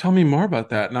 Tell me more about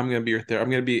that. And I'm going to be your therapist.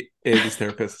 I'm going to be Andy's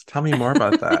therapist. Tell me more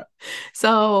about that.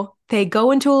 So they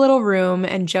go into a little room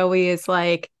and Joey is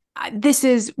like,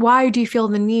 why do you feel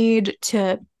the need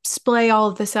to splay all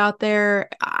of this out there?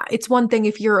 It's one thing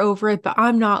if you're over it, but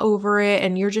I'm not over it.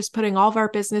 And you're just putting all of our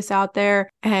business out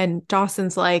there. And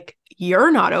Dawson's like,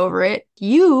 you're not over it.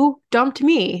 You dumped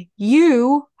me.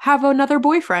 You have another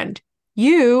boyfriend.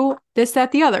 You, this,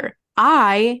 that, the other.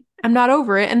 I am not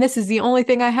over it. And this is the only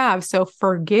thing I have. So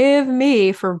forgive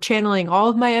me for channeling all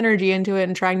of my energy into it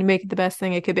and trying to make it the best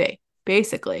thing it could be.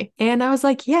 Basically. And I was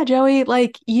like, yeah, Joey,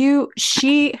 like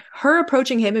her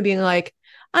approaching him and being like,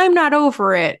 I'm not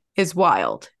over it is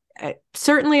wild.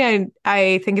 Certainly,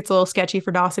 I think it's a little sketchy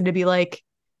for Dawson to be like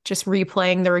just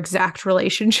replaying their exact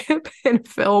relationship in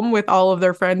film with all of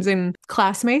their friends and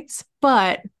classmates.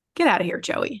 But get out of here,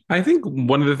 Joey. I think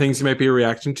one of the things you might be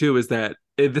reacting to is that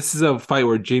this is a fight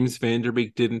where James Van Der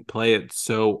Beek didn't play it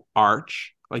so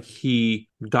arch. Like he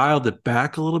dialed it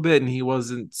back a little bit and he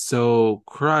wasn't so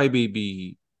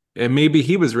crybaby. And maybe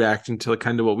he was reacting to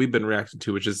kind of what we've been reacting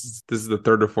to, which is this is the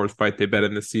third or fourth fight they've been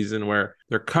in this season where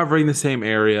they're covering the same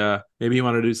area. Maybe he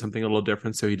wanted to do something a little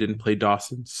different, so he didn't play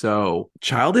Dawson so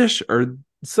childish. Or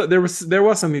so there was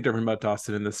something different about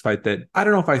Dawson in this fight that I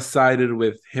don't know if I sided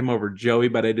with him over Joey,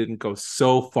 but I didn't go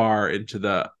so far into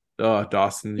the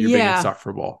Dawson, you're being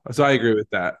insufferable. So I agree with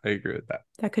that.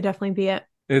 That could definitely be it.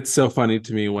 It's so funny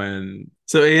to me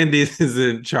so Andy is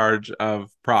in charge of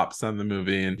props on the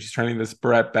movie and she's turning this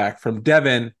barrette back from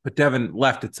Devin, but Devin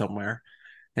left it somewhere.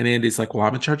 And Andy's like, well,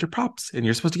 I'm in charge of props and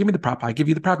you're supposed to give me the prop. I give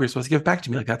you the prop. You're supposed to give it back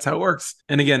to me. Like, that's how it works.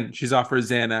 And again, she's off for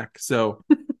Xanax. So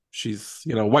she's,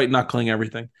 white knuckling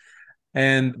everything.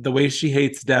 And the way she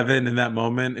hates Devin in that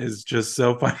moment is just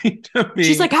so funny to me.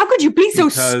 She's like, how could you be so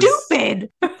stupid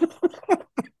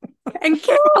and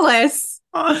careless?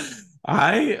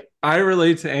 I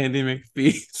relate to Andy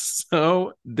McPhee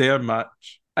so damn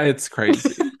much. It's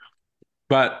crazy.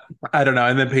 But I don't know.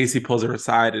 And then Pacey pulls her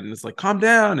aside and is like, calm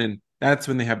down. And that's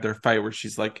when they have their fight where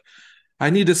she's like,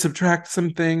 I need to subtract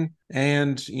something.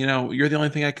 And, you're the only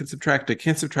thing I can subtract. I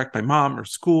can't subtract my mom or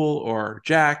school or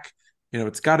Jack.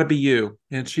 It's got to be you.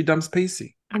 And she dumps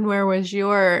Pacey. And where was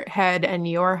your head and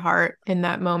your heart in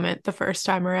that moment the first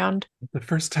time around? The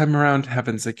first time around,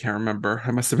 heavens, I can't remember.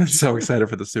 I must have been so excited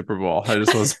for the Super Bowl. I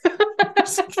just was.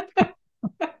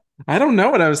 I don't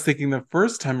know what I was thinking the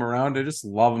first time around. I just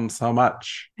love them so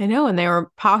much. I know. And they were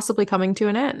possibly coming to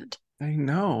an end. I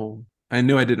know. I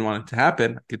knew I didn't want it to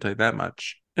happen. I could tell you that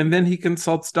much. And then he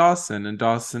consults Dawson, and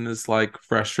Dawson is like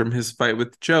fresh from his fight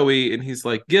with Joey, and he's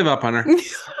like, give up on her.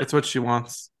 It's what she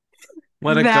wants.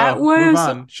 Let it go. Move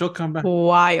on. She'll come back.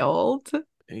 Wild.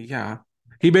 Yeah.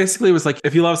 He basically was like,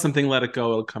 if you love something, let it go.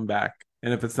 It'll come back.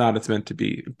 And if it's not, it's meant to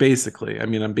be. Basically, I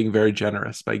mean, I'm being very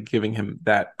generous by giving him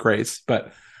that grace.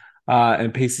 But,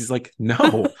 and Pacey's like,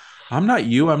 no, I'm not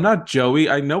you. I'm not Joey.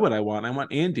 I know what I want. I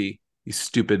want Andy, you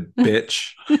stupid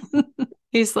bitch.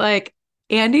 He's like,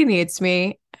 Andy needs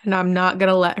me, and I'm not going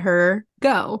to let her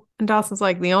go. And Dawson's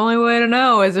like, the only way to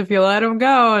know is if you let him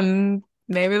go, and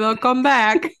maybe they'll come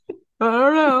back. I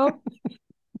don't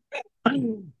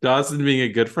know. Dawson being a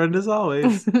good friend as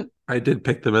always. I did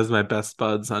pick them as my best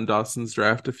buds on Dawson's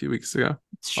draft a few weeks ago.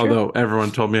 Although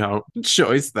everyone told me how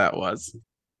choice that was.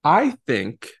 I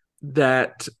think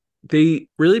that they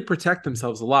really protect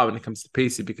themselves a lot when it comes to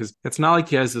Pacey, because it's not like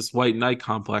he has this white knight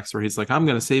complex where he's like, I'm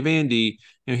going to save Andy.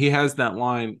 He has that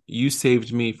line, you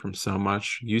saved me from so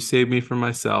much. You saved me from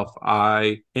myself.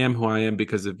 I am who I am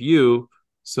because of you.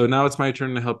 So now it's my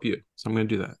turn to help you. So I'm going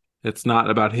to do that. It's not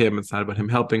about him. It's not about him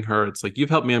helping her. It's like, you've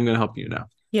helped me. I'm going to help you now.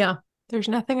 Yeah. There's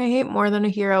nothing I hate more than a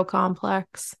hero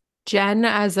complex. Jen,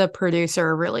 as a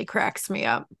producer, really cracks me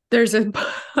up. There's a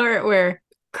part where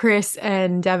Chris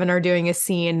and Devin are doing a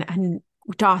scene and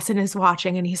Dawson is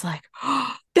watching and he's like,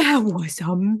 oh, that was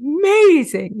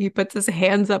amazing. He puts his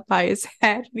hands up by his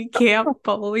head and he can't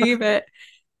believe it.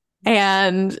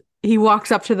 And he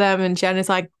walks up to them and Jen is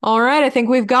like, all right, I think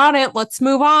we've got it. Let's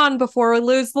move on before we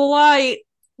lose the light.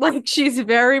 Like, she's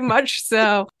very much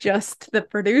so just the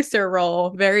producer role,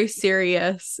 very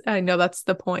serious. I know that's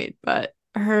the point, but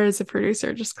her as a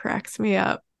producer just cracks me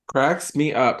up. Cracks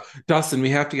me up. Dawson,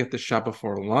 we have to get this shot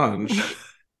before lunch.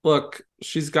 Look,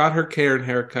 she's got her Karen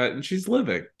haircut and she's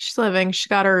living. She's living. She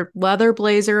got her leather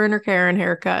blazer and her Karen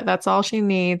haircut. That's all she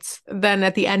needs. Then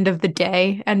at the end of the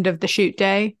day, end of the shoot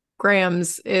day,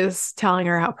 Grams is telling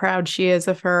her how proud she is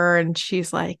of her. And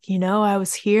she's like, I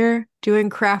was here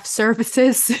doing craft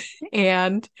services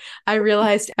and I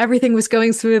realized everything was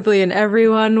going smoothly and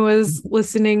everyone was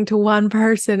listening to one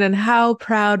person. And how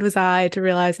proud was I to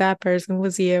realize that person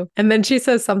was you? And then she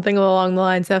says something along the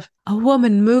lines of, a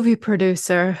woman movie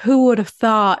producer, who would have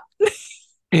thought?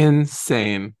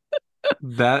 Insane.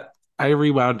 That I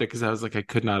rewound it because I was like, I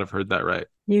could not have heard that right.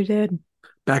 You did.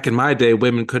 Back in my day,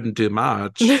 women couldn't do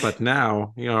much, but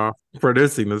now,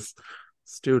 producing this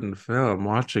student film,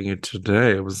 watching it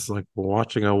today, it was like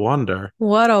watching a wonder.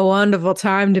 What a wonderful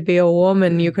time to be a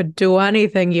woman. You could do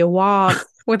anything you want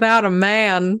without a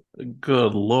man.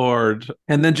 Good Lord.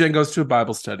 And then Jen goes to a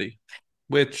Bible study,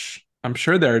 which I'm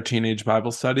sure there are teenage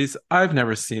Bible studies. I've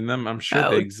never seen them. I'm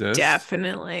sure they exist.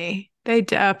 Definitely. They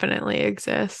definitely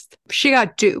exist. She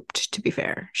got duped, to be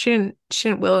fair. She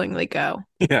didn't willingly go.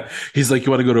 Yeah. He's like,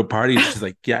 you want to go to a party? She's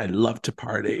like, yeah, I'd love to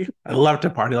party. I love to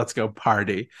party. Let's go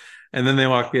party. And then they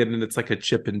walk in and it's like a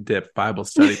chip and dip Bible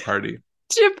study party.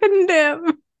 Chip and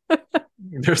dip.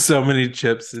 There's so many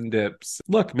chips and dips.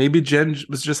 Look, maybe Jen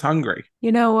was just hungry.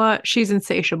 You know what? She's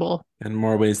insatiable. In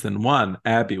more ways than one,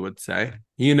 Abby would say.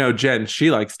 Jen, she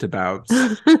likes to bounce.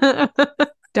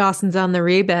 Dawson's on the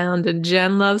rebound and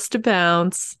Jen loves to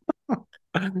bounce.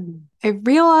 I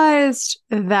realized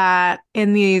that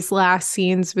in these last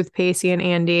scenes with Pacey and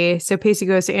Andy, so Pacey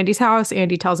goes to Andy's house,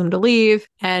 Andy tells him to leave,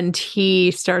 and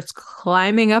he starts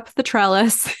climbing up the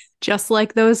trellis, just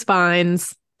like those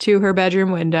vines, to her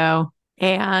bedroom window.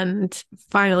 And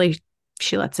finally,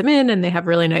 she lets him in and they have a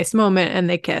really nice moment and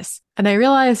they kiss. And I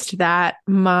realized that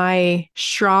my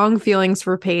strong feelings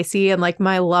for Pacey and like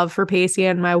my love for Pacey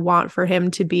and my want for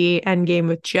him to be endgame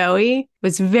with Joey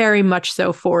was very much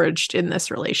so forged in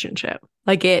this relationship.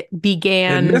 Like it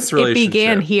began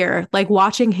here, like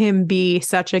watching him be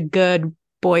such a good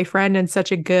boyfriend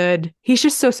and he's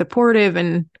just so supportive.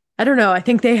 And I don't know, I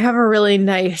think they have a really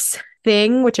nice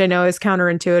thing, which I know is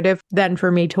counterintuitive then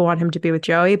for me to want him to be with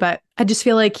Joey, but I just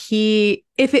feel like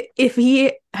if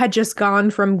he had just gone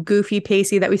from goofy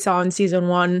Pacey that we saw in season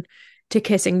 1 to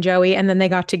kissing Joey and then they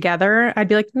got together, I'd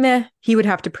be like, meh, he would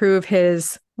have to prove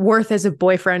his worth as a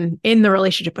boyfriend in the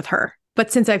relationship with her.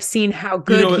 But since I've seen how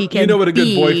good he can be, what a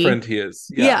good boyfriend he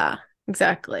is. Yeah,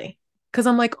 exactly. Because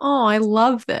I'm like, oh, I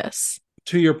love this.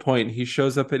 To your point, he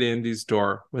shows up at Andy's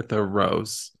door with a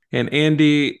rose. And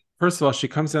Andy, first of all, she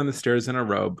comes down the stairs in a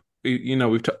robe.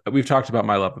 We've talked about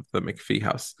my love of the McPhee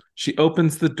house. She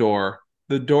opens the door.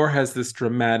 The door has this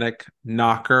dramatic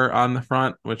knocker on the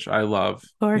front, which I love. Of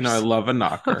course. I love a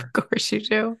knocker. Of course you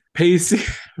do.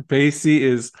 Pacey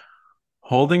is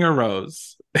holding a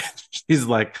rose. She's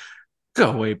like,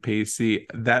 go away, Pacey.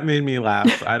 That made me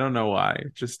laugh. I don't know why.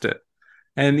 Just did.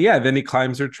 And yeah, then he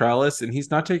climbs her trellis and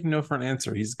he's not taking no for an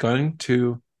answer. He's going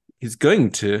to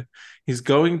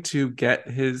get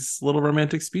his little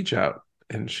romantic speech out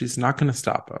and she's not going to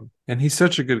stop him. And he's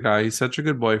such a good guy. He's such a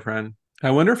good boyfriend.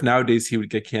 I wonder if nowadays he would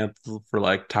get canceled for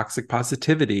like toxic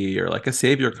positivity or like a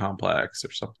savior complex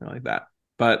or something like that.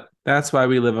 But that's why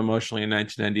we live emotionally in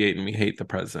 1998 and we hate the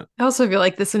present. I also feel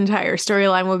like this entire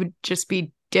storyline would just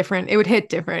be different. It would hit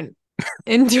different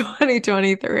in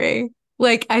 2023.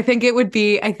 Like, I think it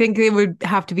would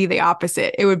have to be the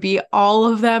opposite. It would be all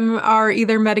of them are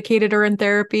either medicated or in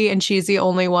therapy, and she's the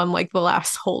only one, like the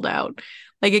last holdout.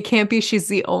 Like, it can't be she's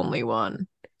the only one,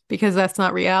 because that's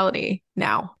not reality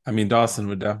now. I mean, Dawson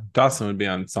would be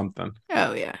on something.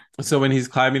 Oh yeah. So when he's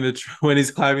climbing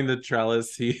the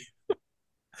trellis,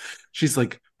 she's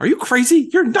like, "Are you crazy?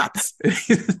 You're nuts."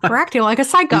 We're acting like a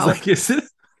psycho. He's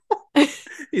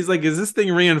like, "Is this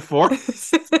thing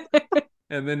reinforced?"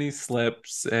 And then he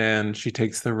slips and she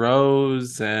takes the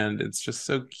rose and it's just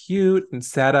so cute. And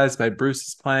Sad Eyes by Bruce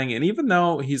is playing. And even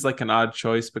though he's like an odd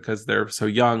choice because they're so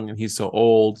young and he's so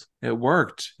old, it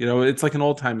worked. It's like an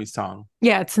old-timey song.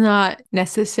 Yeah, it's not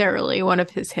necessarily one of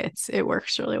his hits. It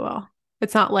works really well.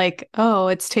 It's not like, oh,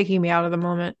 it's taking me out of the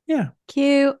moment. Yeah.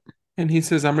 Cute. And he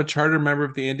says, I'm a charter member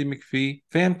of the Andy McPhee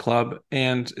fan club,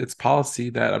 and it's policy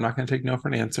that I'm not going to take no for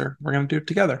an answer. We're going to do it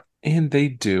together. And they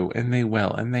do, and they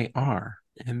will, and they are.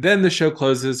 And then the show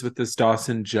closes with this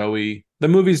Dawson Joey. The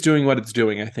movie's doing what it's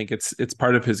doing. I think it's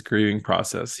part of his grieving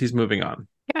process. He's moving on.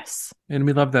 Yes. And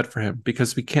we love that for him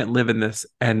because we can't live in this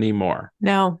anymore.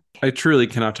 No. I truly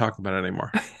cannot talk about it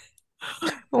anymore.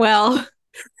 Well.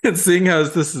 And seeing how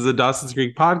this is a Dawson's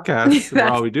Creek podcast where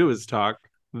all we do is talk,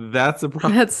 that's a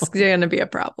problem. That's going to be a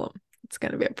problem. It's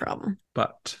going to be a problem.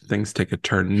 But things take a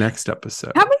turn next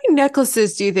episode. How many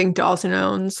necklaces do you think Dawson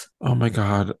owns? Oh my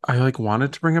God. I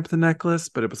wanted to bring up the necklace,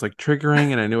 but it was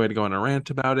triggering and I knew I'd go on a rant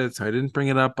about it. So I didn't bring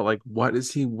it up. But what is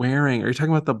he wearing? Are you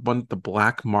talking about the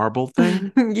black marble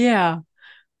thing? Yeah.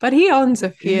 But he owns a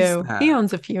few. He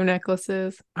owns a few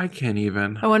necklaces. I can't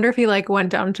even. I wonder if he went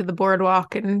down to the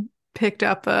boardwalk and picked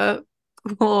up a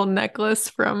little necklace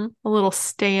from a little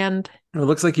stand. It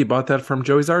looks like he bought that from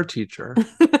Joey's art teacher.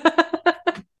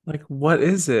 What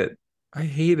is it? I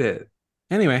hate it.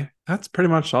 Anyway, that's pretty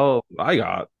much all I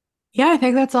got. Yeah, I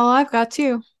think that's all I've got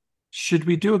too. Should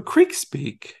we do a Creek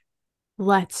Speak?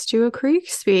 Let's do a Creek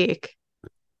Speak.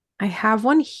 I have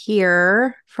one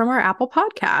here from our Apple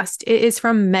podcast. It is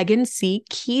from Megan C.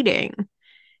 Keating.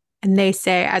 And they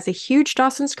say, as a huge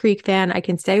Dawson's Creek fan, I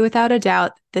can say without a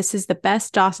doubt, this is the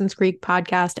best Dawson's Creek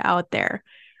podcast out there.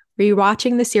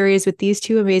 Rewatching the series with these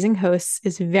two amazing hosts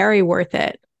is very worth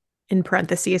it. In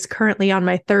parentheses, currently on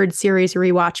my third series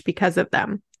rewatch because of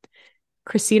them.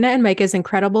 Christina and Micah's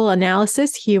incredible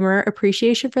analysis, humor,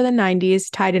 appreciation for the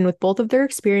 90s, tied in with both of their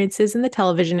experiences in the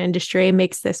television industry,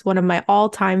 makes this one of my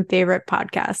all-time favorite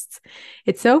podcasts.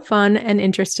 It's so fun and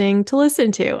interesting to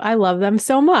listen to. I love them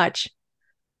so much.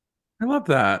 I love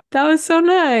that. That was so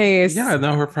nice. Yeah, I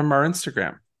know her from our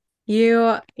Instagram.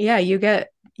 You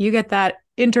get that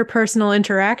interpersonal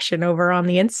interaction over on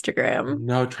the Instagram.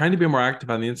 No, trying to be more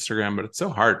active on the Instagram, but it's so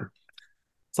hard.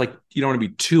 It's you don't want to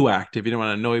be too active. You don't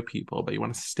want to annoy people, but you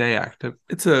want to stay active.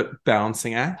 It's a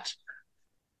balancing act.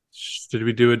 Should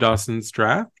we do a Dawson's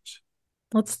draft?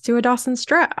 Let's do a Dawson's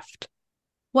draft.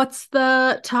 What's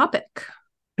the topic?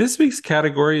 This week's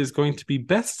category is going to be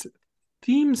best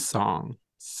theme song.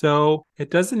 So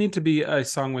it doesn't need to be a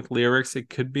song with lyrics. It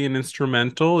could be an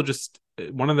instrumental, just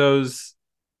one of those,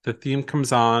 the theme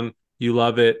comes on, you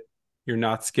love it, you're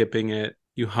not skipping it,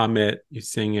 you hum it, you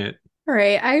sing it. All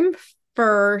right, I'm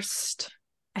first.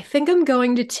 I think I'm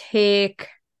going to take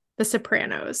The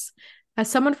Sopranos. As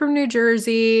someone from New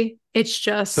Jersey, it's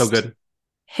just So good.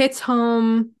 hits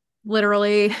home,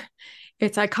 literally.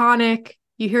 It's iconic.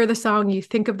 You hear the song, you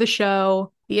think of the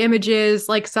show, the images.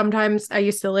 Like sometimes I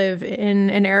used to live in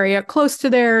an area close to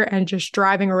there, and just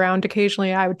driving around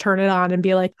occasionally, I would turn it on and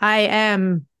be like, I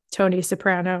am Tony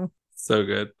Soprano. So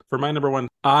good. For my number one,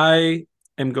 I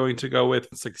am going to go with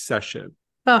Succession.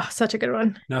 Oh, such a good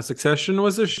one. Now, Succession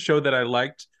was a show that I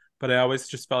liked, but I always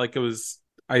just felt like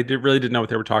really didn't know what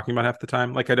they were talking about half the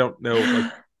time. Like, I don't know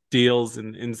like deals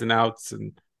and ins and outs.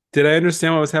 And did I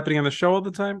understand what was happening on the show all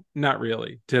the time? Not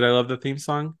really. Did I love the theme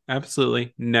song?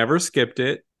 Absolutely. Never skipped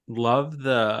it.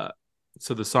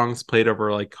 So the songs played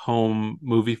over like home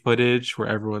movie footage where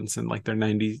everyone's in like their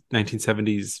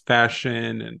 1970s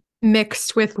fashion and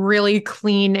Mixed with really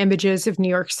clean images of New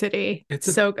York City.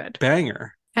 it's So good.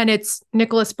 banger. And it's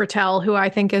Nicholas Britell, who I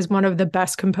think is one of the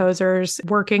best composers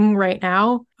working right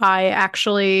now. I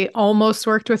actually almost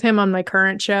worked with him on my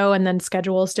current show, and then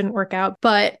schedules didn't work out.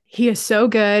 But he is so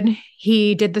good.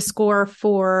 He did the score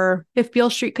for If Beale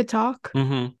Street Could Talk.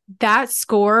 Mm-hmm. That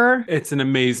score, It's an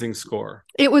amazing score.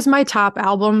 it was my top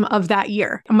album of that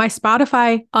year. My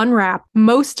Spotify Unwrapped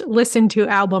most listened to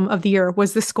album of the year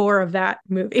was the score of that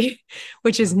movie,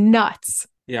 which is nuts.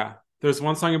 Yeah. There's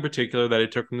one song in particular that I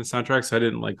took from the soundtrack, so I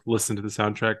didn't like listen to the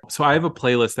soundtrack. So I have a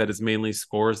playlist that is mainly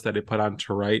scores that I put on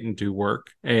to write and do work.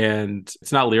 And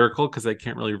it's not lyrical because I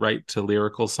can't really write to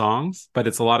lyrical songs, but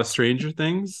it's a lot of Stranger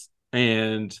Things.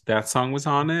 And that song was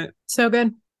on it. So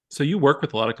good. So you work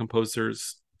with a lot of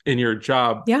composers in your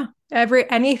job. Yeah.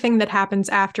 Anything that happens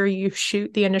after you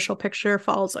shoot the initial picture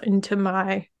falls into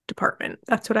my department.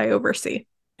 That's what I oversee.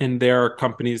 And there are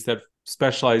companies that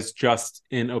specialize just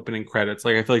in opening credits.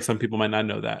 Like I feel like some people might not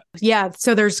know that. Yeah.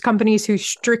 So there's companies who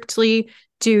strictly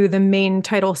do the main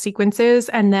title sequences,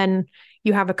 and then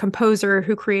you have a composer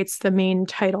who creates the main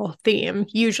title theme,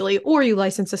 usually, or you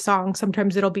license a song.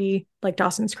 Sometimes it'll be like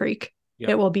Dawson's Creek. Yep.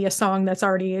 It will be a song that's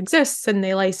already exists and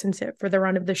they license it for the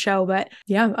run of the show. But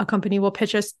yeah, a company will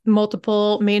pitch us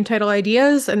multiple main title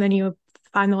ideas, and then you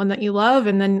find the one that you love.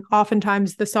 And then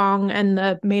oftentimes the song and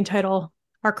the main title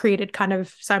are created kind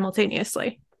of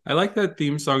simultaneously. I like that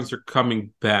theme songs are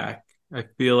coming back. I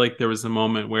feel like there was a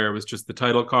moment where it was just the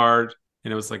title card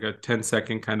and it was like a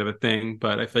 10-second kind of a thing.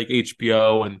 But I feel like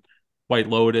HBO and White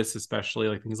Lotus, especially,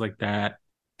 like things like that,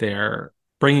 they're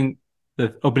bringing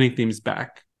the opening themes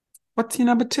back. What's your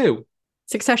number two?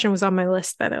 Succession was on my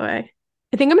list, by the way.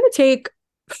 I think I'm going to take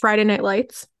Friday Night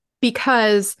Lights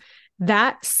because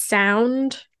that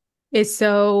sound is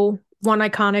so, one,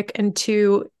 iconic, and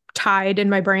two, tied in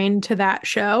my brain to that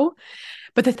show.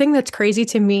 But the thing that's crazy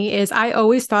to me is I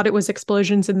always thought it was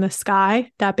Explosions in the Sky,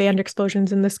 that band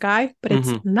Explosions in the Sky, but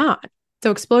it's not.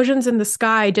 So Explosions in the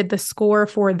Sky did the score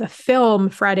for the film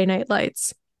Friday Night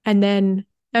Lights. And then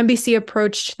NBC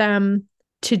approached them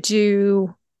to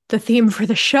do the theme for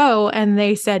the show, and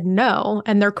they said no.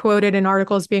 And they're quoted in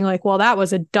articles being like, well, that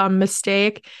was a dumb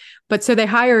mistake. But so they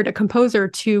hired a composer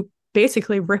to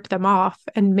basically rip them off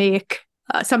and make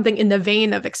something in the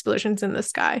vein of Explosions in the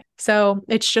Sky. So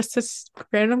it's just this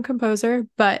random composer,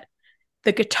 but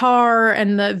the guitar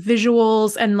and the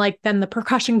visuals and like then the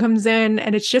percussion comes in,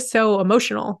 and it's just so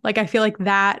emotional. Like I feel like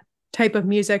that type of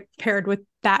music paired with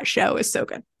that show is so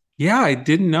good. Yeah, I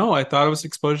didn't know. I thought it was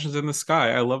Explosions in the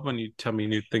Sky. I love when you tell me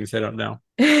new things I don't know.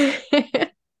 I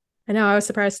know, I was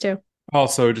surprised too.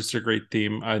 Also, just a great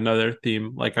theme. Another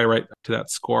theme, like I write to that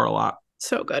score a lot.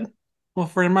 So good. Well,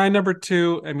 for my number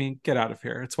two, I mean, get out of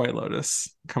here. It's White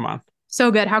Lotus. Come on. So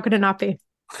good. How could it not be?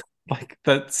 Like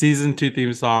that season 2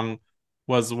 theme song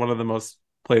was one of the most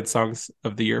played songs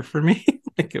of the year for me.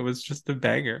 Like it was just a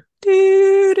banger.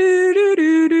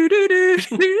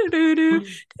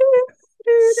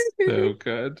 So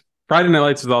good. Friday Night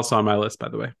Lights was also on my list, by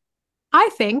the way. I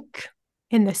think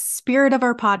in the spirit of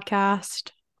our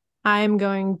podcast, I'm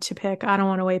going to pick I Don't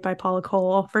Want to Wait by Paula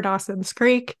Cole for Dawson's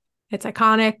Creek. It's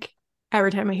iconic.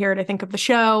 Every time I hear it, I think of the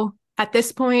show. At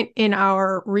this point in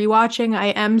our rewatching, I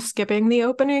am skipping the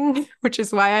opening, which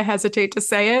is why I hesitate to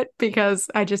say it because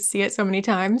I just see it so many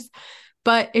times.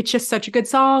 But it's just such a good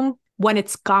song. When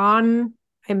it's gone,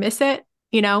 I miss it.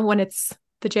 You know, when it's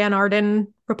the Jan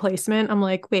Arden replacement, I'm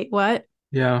like, wait, what?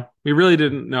 Yeah, we really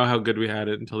didn't know how good we had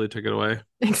it until they took it away.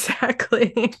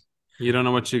 Exactly. You don't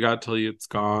know what you got till it's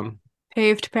gone.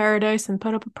 Paved paradise and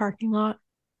put up a parking lot.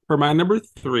 For my number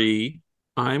 3,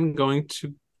 I'm going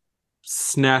to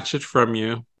snatch it from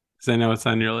you because I know it's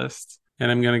on your list. And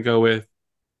I'm going to go with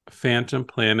Phantom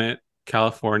Planet,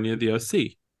 California, the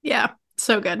OC. Yeah,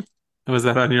 so good. Was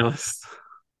that on your list?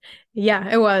 Yeah,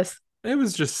 it was. It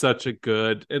was just such a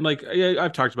good, and like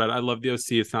I've talked about it. I love the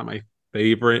OC. It's not my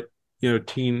favorite,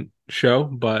 teen show,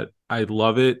 but I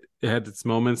love it. It had its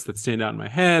moments that stand out in my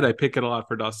head. I pick it a lot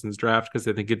for Dawson's Draft because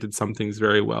I think it did some things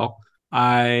very well.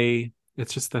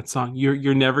 It's just that song.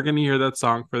 You're never going to hear that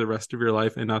song for the rest of your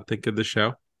life and not think of the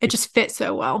show. It just fits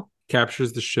so well.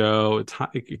 Captures the show. It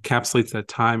encapsulates that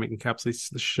time. It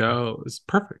encapsulates the show. It's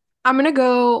perfect. I'm going to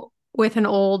go with an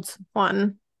old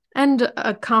one and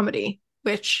a comedy,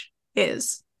 which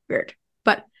is weird.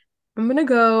 But I'm going to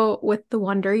go with The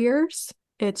Wonder Years.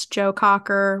 It's Joe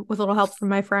Cocker with a little help from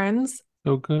my friends.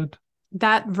 So good.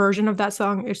 That version of that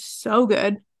song is so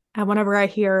good. And whenever I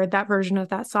hear that version of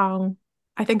that song,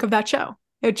 I think of that show.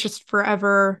 It's just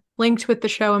forever linked with the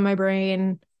show in my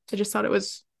brain. I just thought it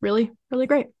was really, really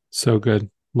great. So good.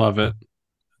 Love it.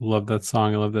 Love that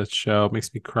song. I love that show. It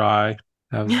makes me cry.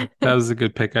 That was a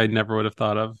good pick I never would have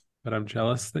thought of, but I'm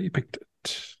jealous that you picked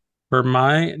it. For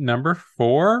my number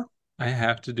 4, I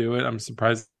have to do it. I'm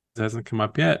surprised it hasn't come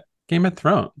up yet. Game of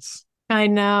Thrones. I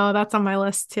know. That's on my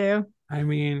list too. I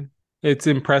mean, it's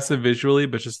impressive visually,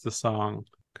 but just the song,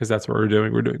 because that's what we're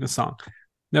doing. We're doing the song.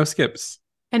 No skips.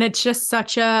 And it's just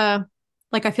such a,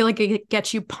 I feel like it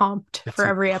gets you pumped for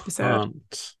every episode.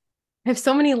 I have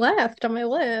so many left on my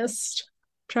list.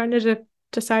 I'm trying to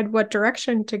decide what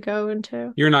direction to go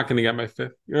into. You're not going to get my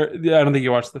 5th. I don't think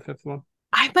you watched the 5th one.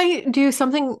 I might do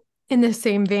something in the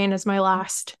same vein as my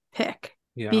last pick.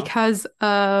 Yeah. Because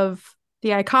of the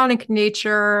iconic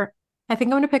nature. I think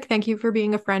I'm going to pick Thank You for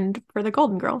Being a Friend for the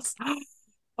Golden Girls.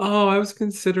 Oh, I was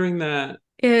considering that.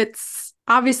 It's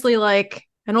obviously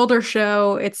an older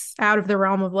show. It's out of the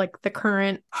realm of the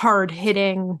current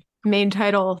hard-hitting main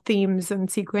title themes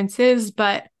and sequences,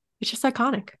 but it's just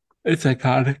iconic. It's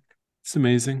iconic. It's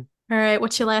amazing. All right,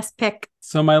 what's your last pick?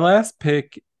 So my last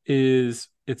pick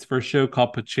it's for a show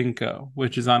called Pachinko,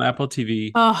 which is on Apple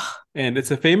TV. Oh. And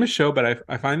it's a famous show, but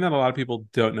I find that a lot of people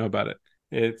don't know about it.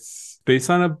 It's based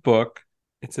on a book.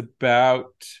 It's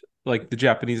about the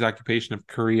Japanese occupation of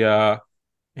Korea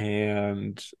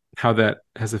and how that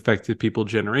has affected people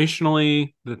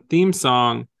generationally. The theme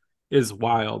song is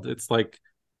wild. It's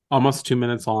almost 2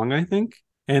 minutes long, I think.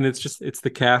 And it's the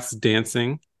cast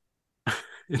dancing.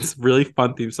 It's really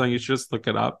fun theme song. You should just look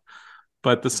it up.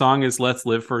 But the song is Let's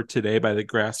Live for Today by the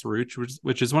Grassroots,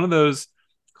 which is one of those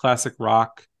classic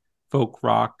rock, folk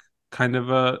rock kind of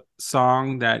a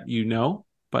song that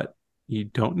but you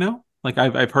don't know.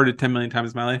 I've heard it 10 million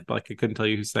times in my life, but I couldn't tell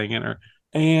you who sang it.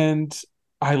 And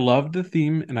I loved the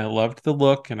theme, and I loved the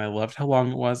look, and I loved how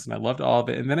long it was, and I loved all of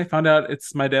it. And then I found out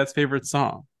it's my dad's favorite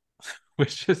song,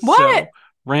 which is so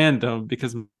random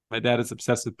because my dad is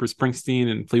obsessed with Bruce Springsteen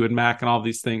and Fleetwood Mac and all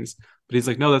these things. But he's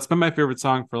like, no, that's been my favorite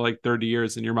song for 30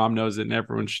 years, and your mom knows it, and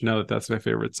everyone should know that that's my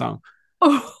favorite song.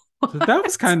 Oh, so that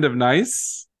was kind of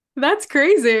nice. That's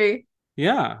crazy.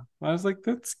 Yeah. I was like,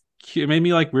 that's cute. It made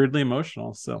me weirdly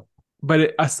emotional. So,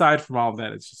 but aside from all of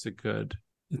that,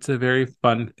 it's a very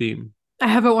fun theme. I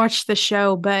haven't watched the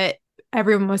show, but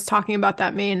everyone was talking about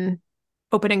that main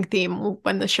opening theme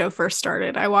when the show first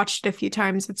started. I watched it a few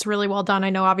times. It's really well done. I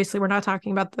know obviously we're not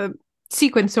talking about the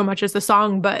sequence so much as the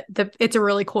song, but it's a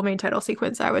really cool main title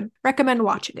sequence. I would recommend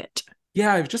watching it.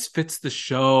 Yeah, it just fits the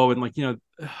show. And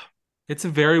it's a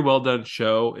very well done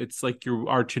show. It's you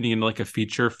are tuning into a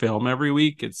feature film every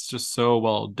week. It's just so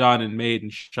well done and made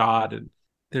and shot. And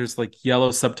there's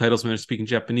yellow subtitles when they're speaking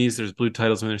Japanese. There's blue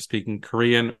titles when they're speaking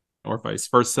Korean or vice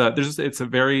versa. It's a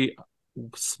very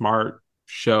smart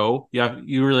show. Yeah,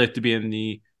 you really have to be in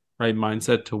the right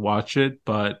mindset to watch it,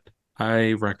 but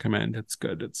I recommend. It's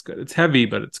good. It's heavy,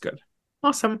 but it's good.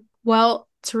 Awesome. Well,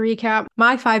 to recap,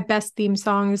 my 5 best theme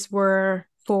songs were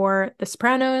for The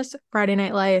Sopranos, Friday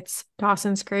Night Lights,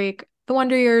 Dawson's Creek, The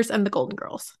Wonder Years, and The Golden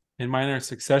Girls. And mine are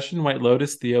Succession, White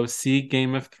Lotus, The OC,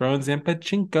 Game of Thrones, and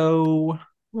Pachinko.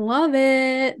 Love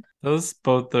it. Those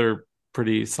both are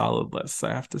pretty solid lists,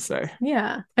 I have to say.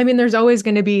 Yeah. I mean, there's always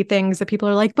going to be things that people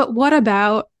are like, but what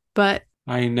about? But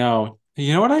I know.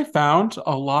 You know what I found?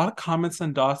 A lot of comments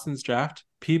on Dawson's Draft.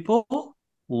 People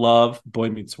love Boy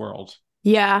Meets World.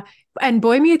 Yeah. And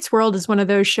Boy Meets World is one of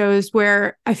those shows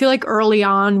where I feel like early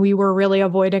on we were really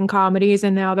avoiding comedies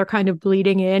and now they're kind of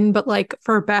bleeding in. But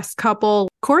for best couple,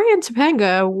 Corey and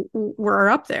Topanga were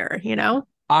up there,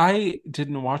 I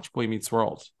didn't watch Boy Meets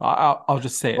World. I'll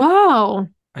just say it. Wow.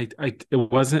 It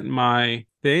wasn't my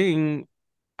thing.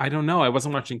 I don't know. I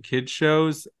wasn't watching kids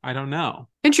shows. I don't know.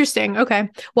 Interesting. Okay.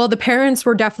 Well, the parents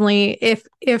were definitely,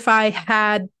 if I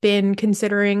had been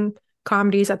considering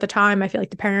comedies at the time. I feel like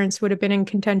The Parents would have been in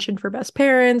contention for Best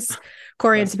Parents.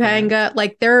 Corey and Best Parents. Topanga,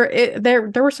 like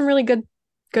there were some really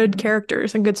good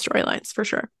characters and good storylines for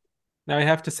sure. Now I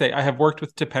have to say, I have worked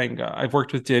with Topanga. I've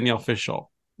worked with Danielle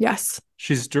Fishel. Yes.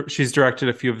 She's directed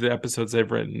a few of the episodes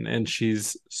I've written, and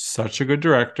she's such a good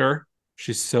director.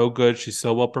 She's so good. She's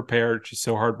so well prepared. She's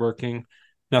so hardworking.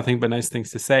 Nothing but nice things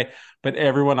to say. But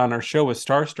everyone on our show was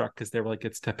starstruck because they were like,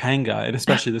 it's Topanga, and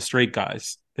especially the straight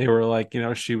guys. They were like,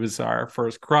 she was our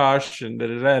first crush, and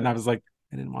da-da-da. And I was like,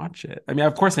 I didn't watch it. I mean,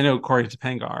 of course I know who Corey and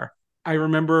Topanga are. I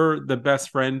remember the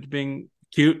best friend being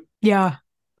cute, Yeah.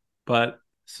 but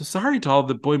so sorry to all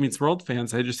the Boy Meets World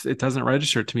fans. It doesn't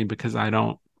register to me because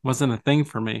wasn't a thing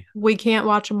for me. We can't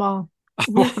watch them all. I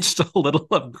watched a little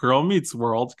of Girl Meets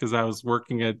World because I was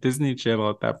working at Disney Channel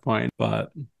at that point.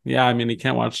 But yeah, I mean, you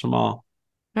can't watch them all.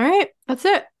 All right. That's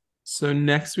it. So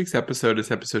next week's episode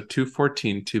is episode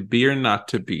 214, To Be or Not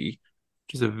to Be,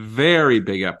 which is a very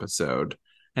big episode.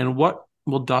 And what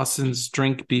will Dawson's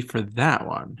drink be for that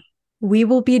one? We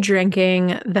will be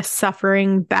drinking The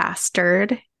Suffering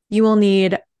Bastard. You will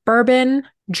need bourbon,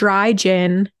 dry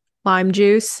gin, lime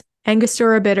juice,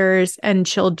 Angostura bitters, and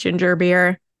chilled ginger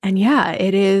beer. And yeah,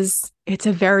 it's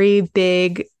a very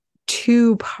big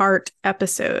 2-part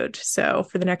episode. So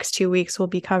for the next 2 weeks, we'll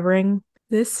be covering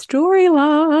this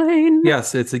storyline.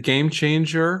 Yes, it's a game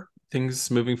changer. Things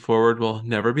moving forward will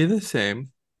never be the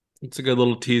same. It's a good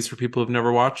little tease for people who've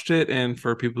never watched it. And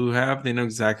for people who have, they know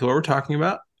exactly what we're talking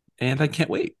about. And I can't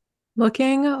wait.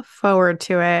 Looking forward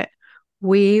to it.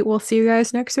 We will see you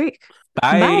guys next week.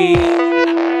 Bye.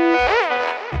 Bye.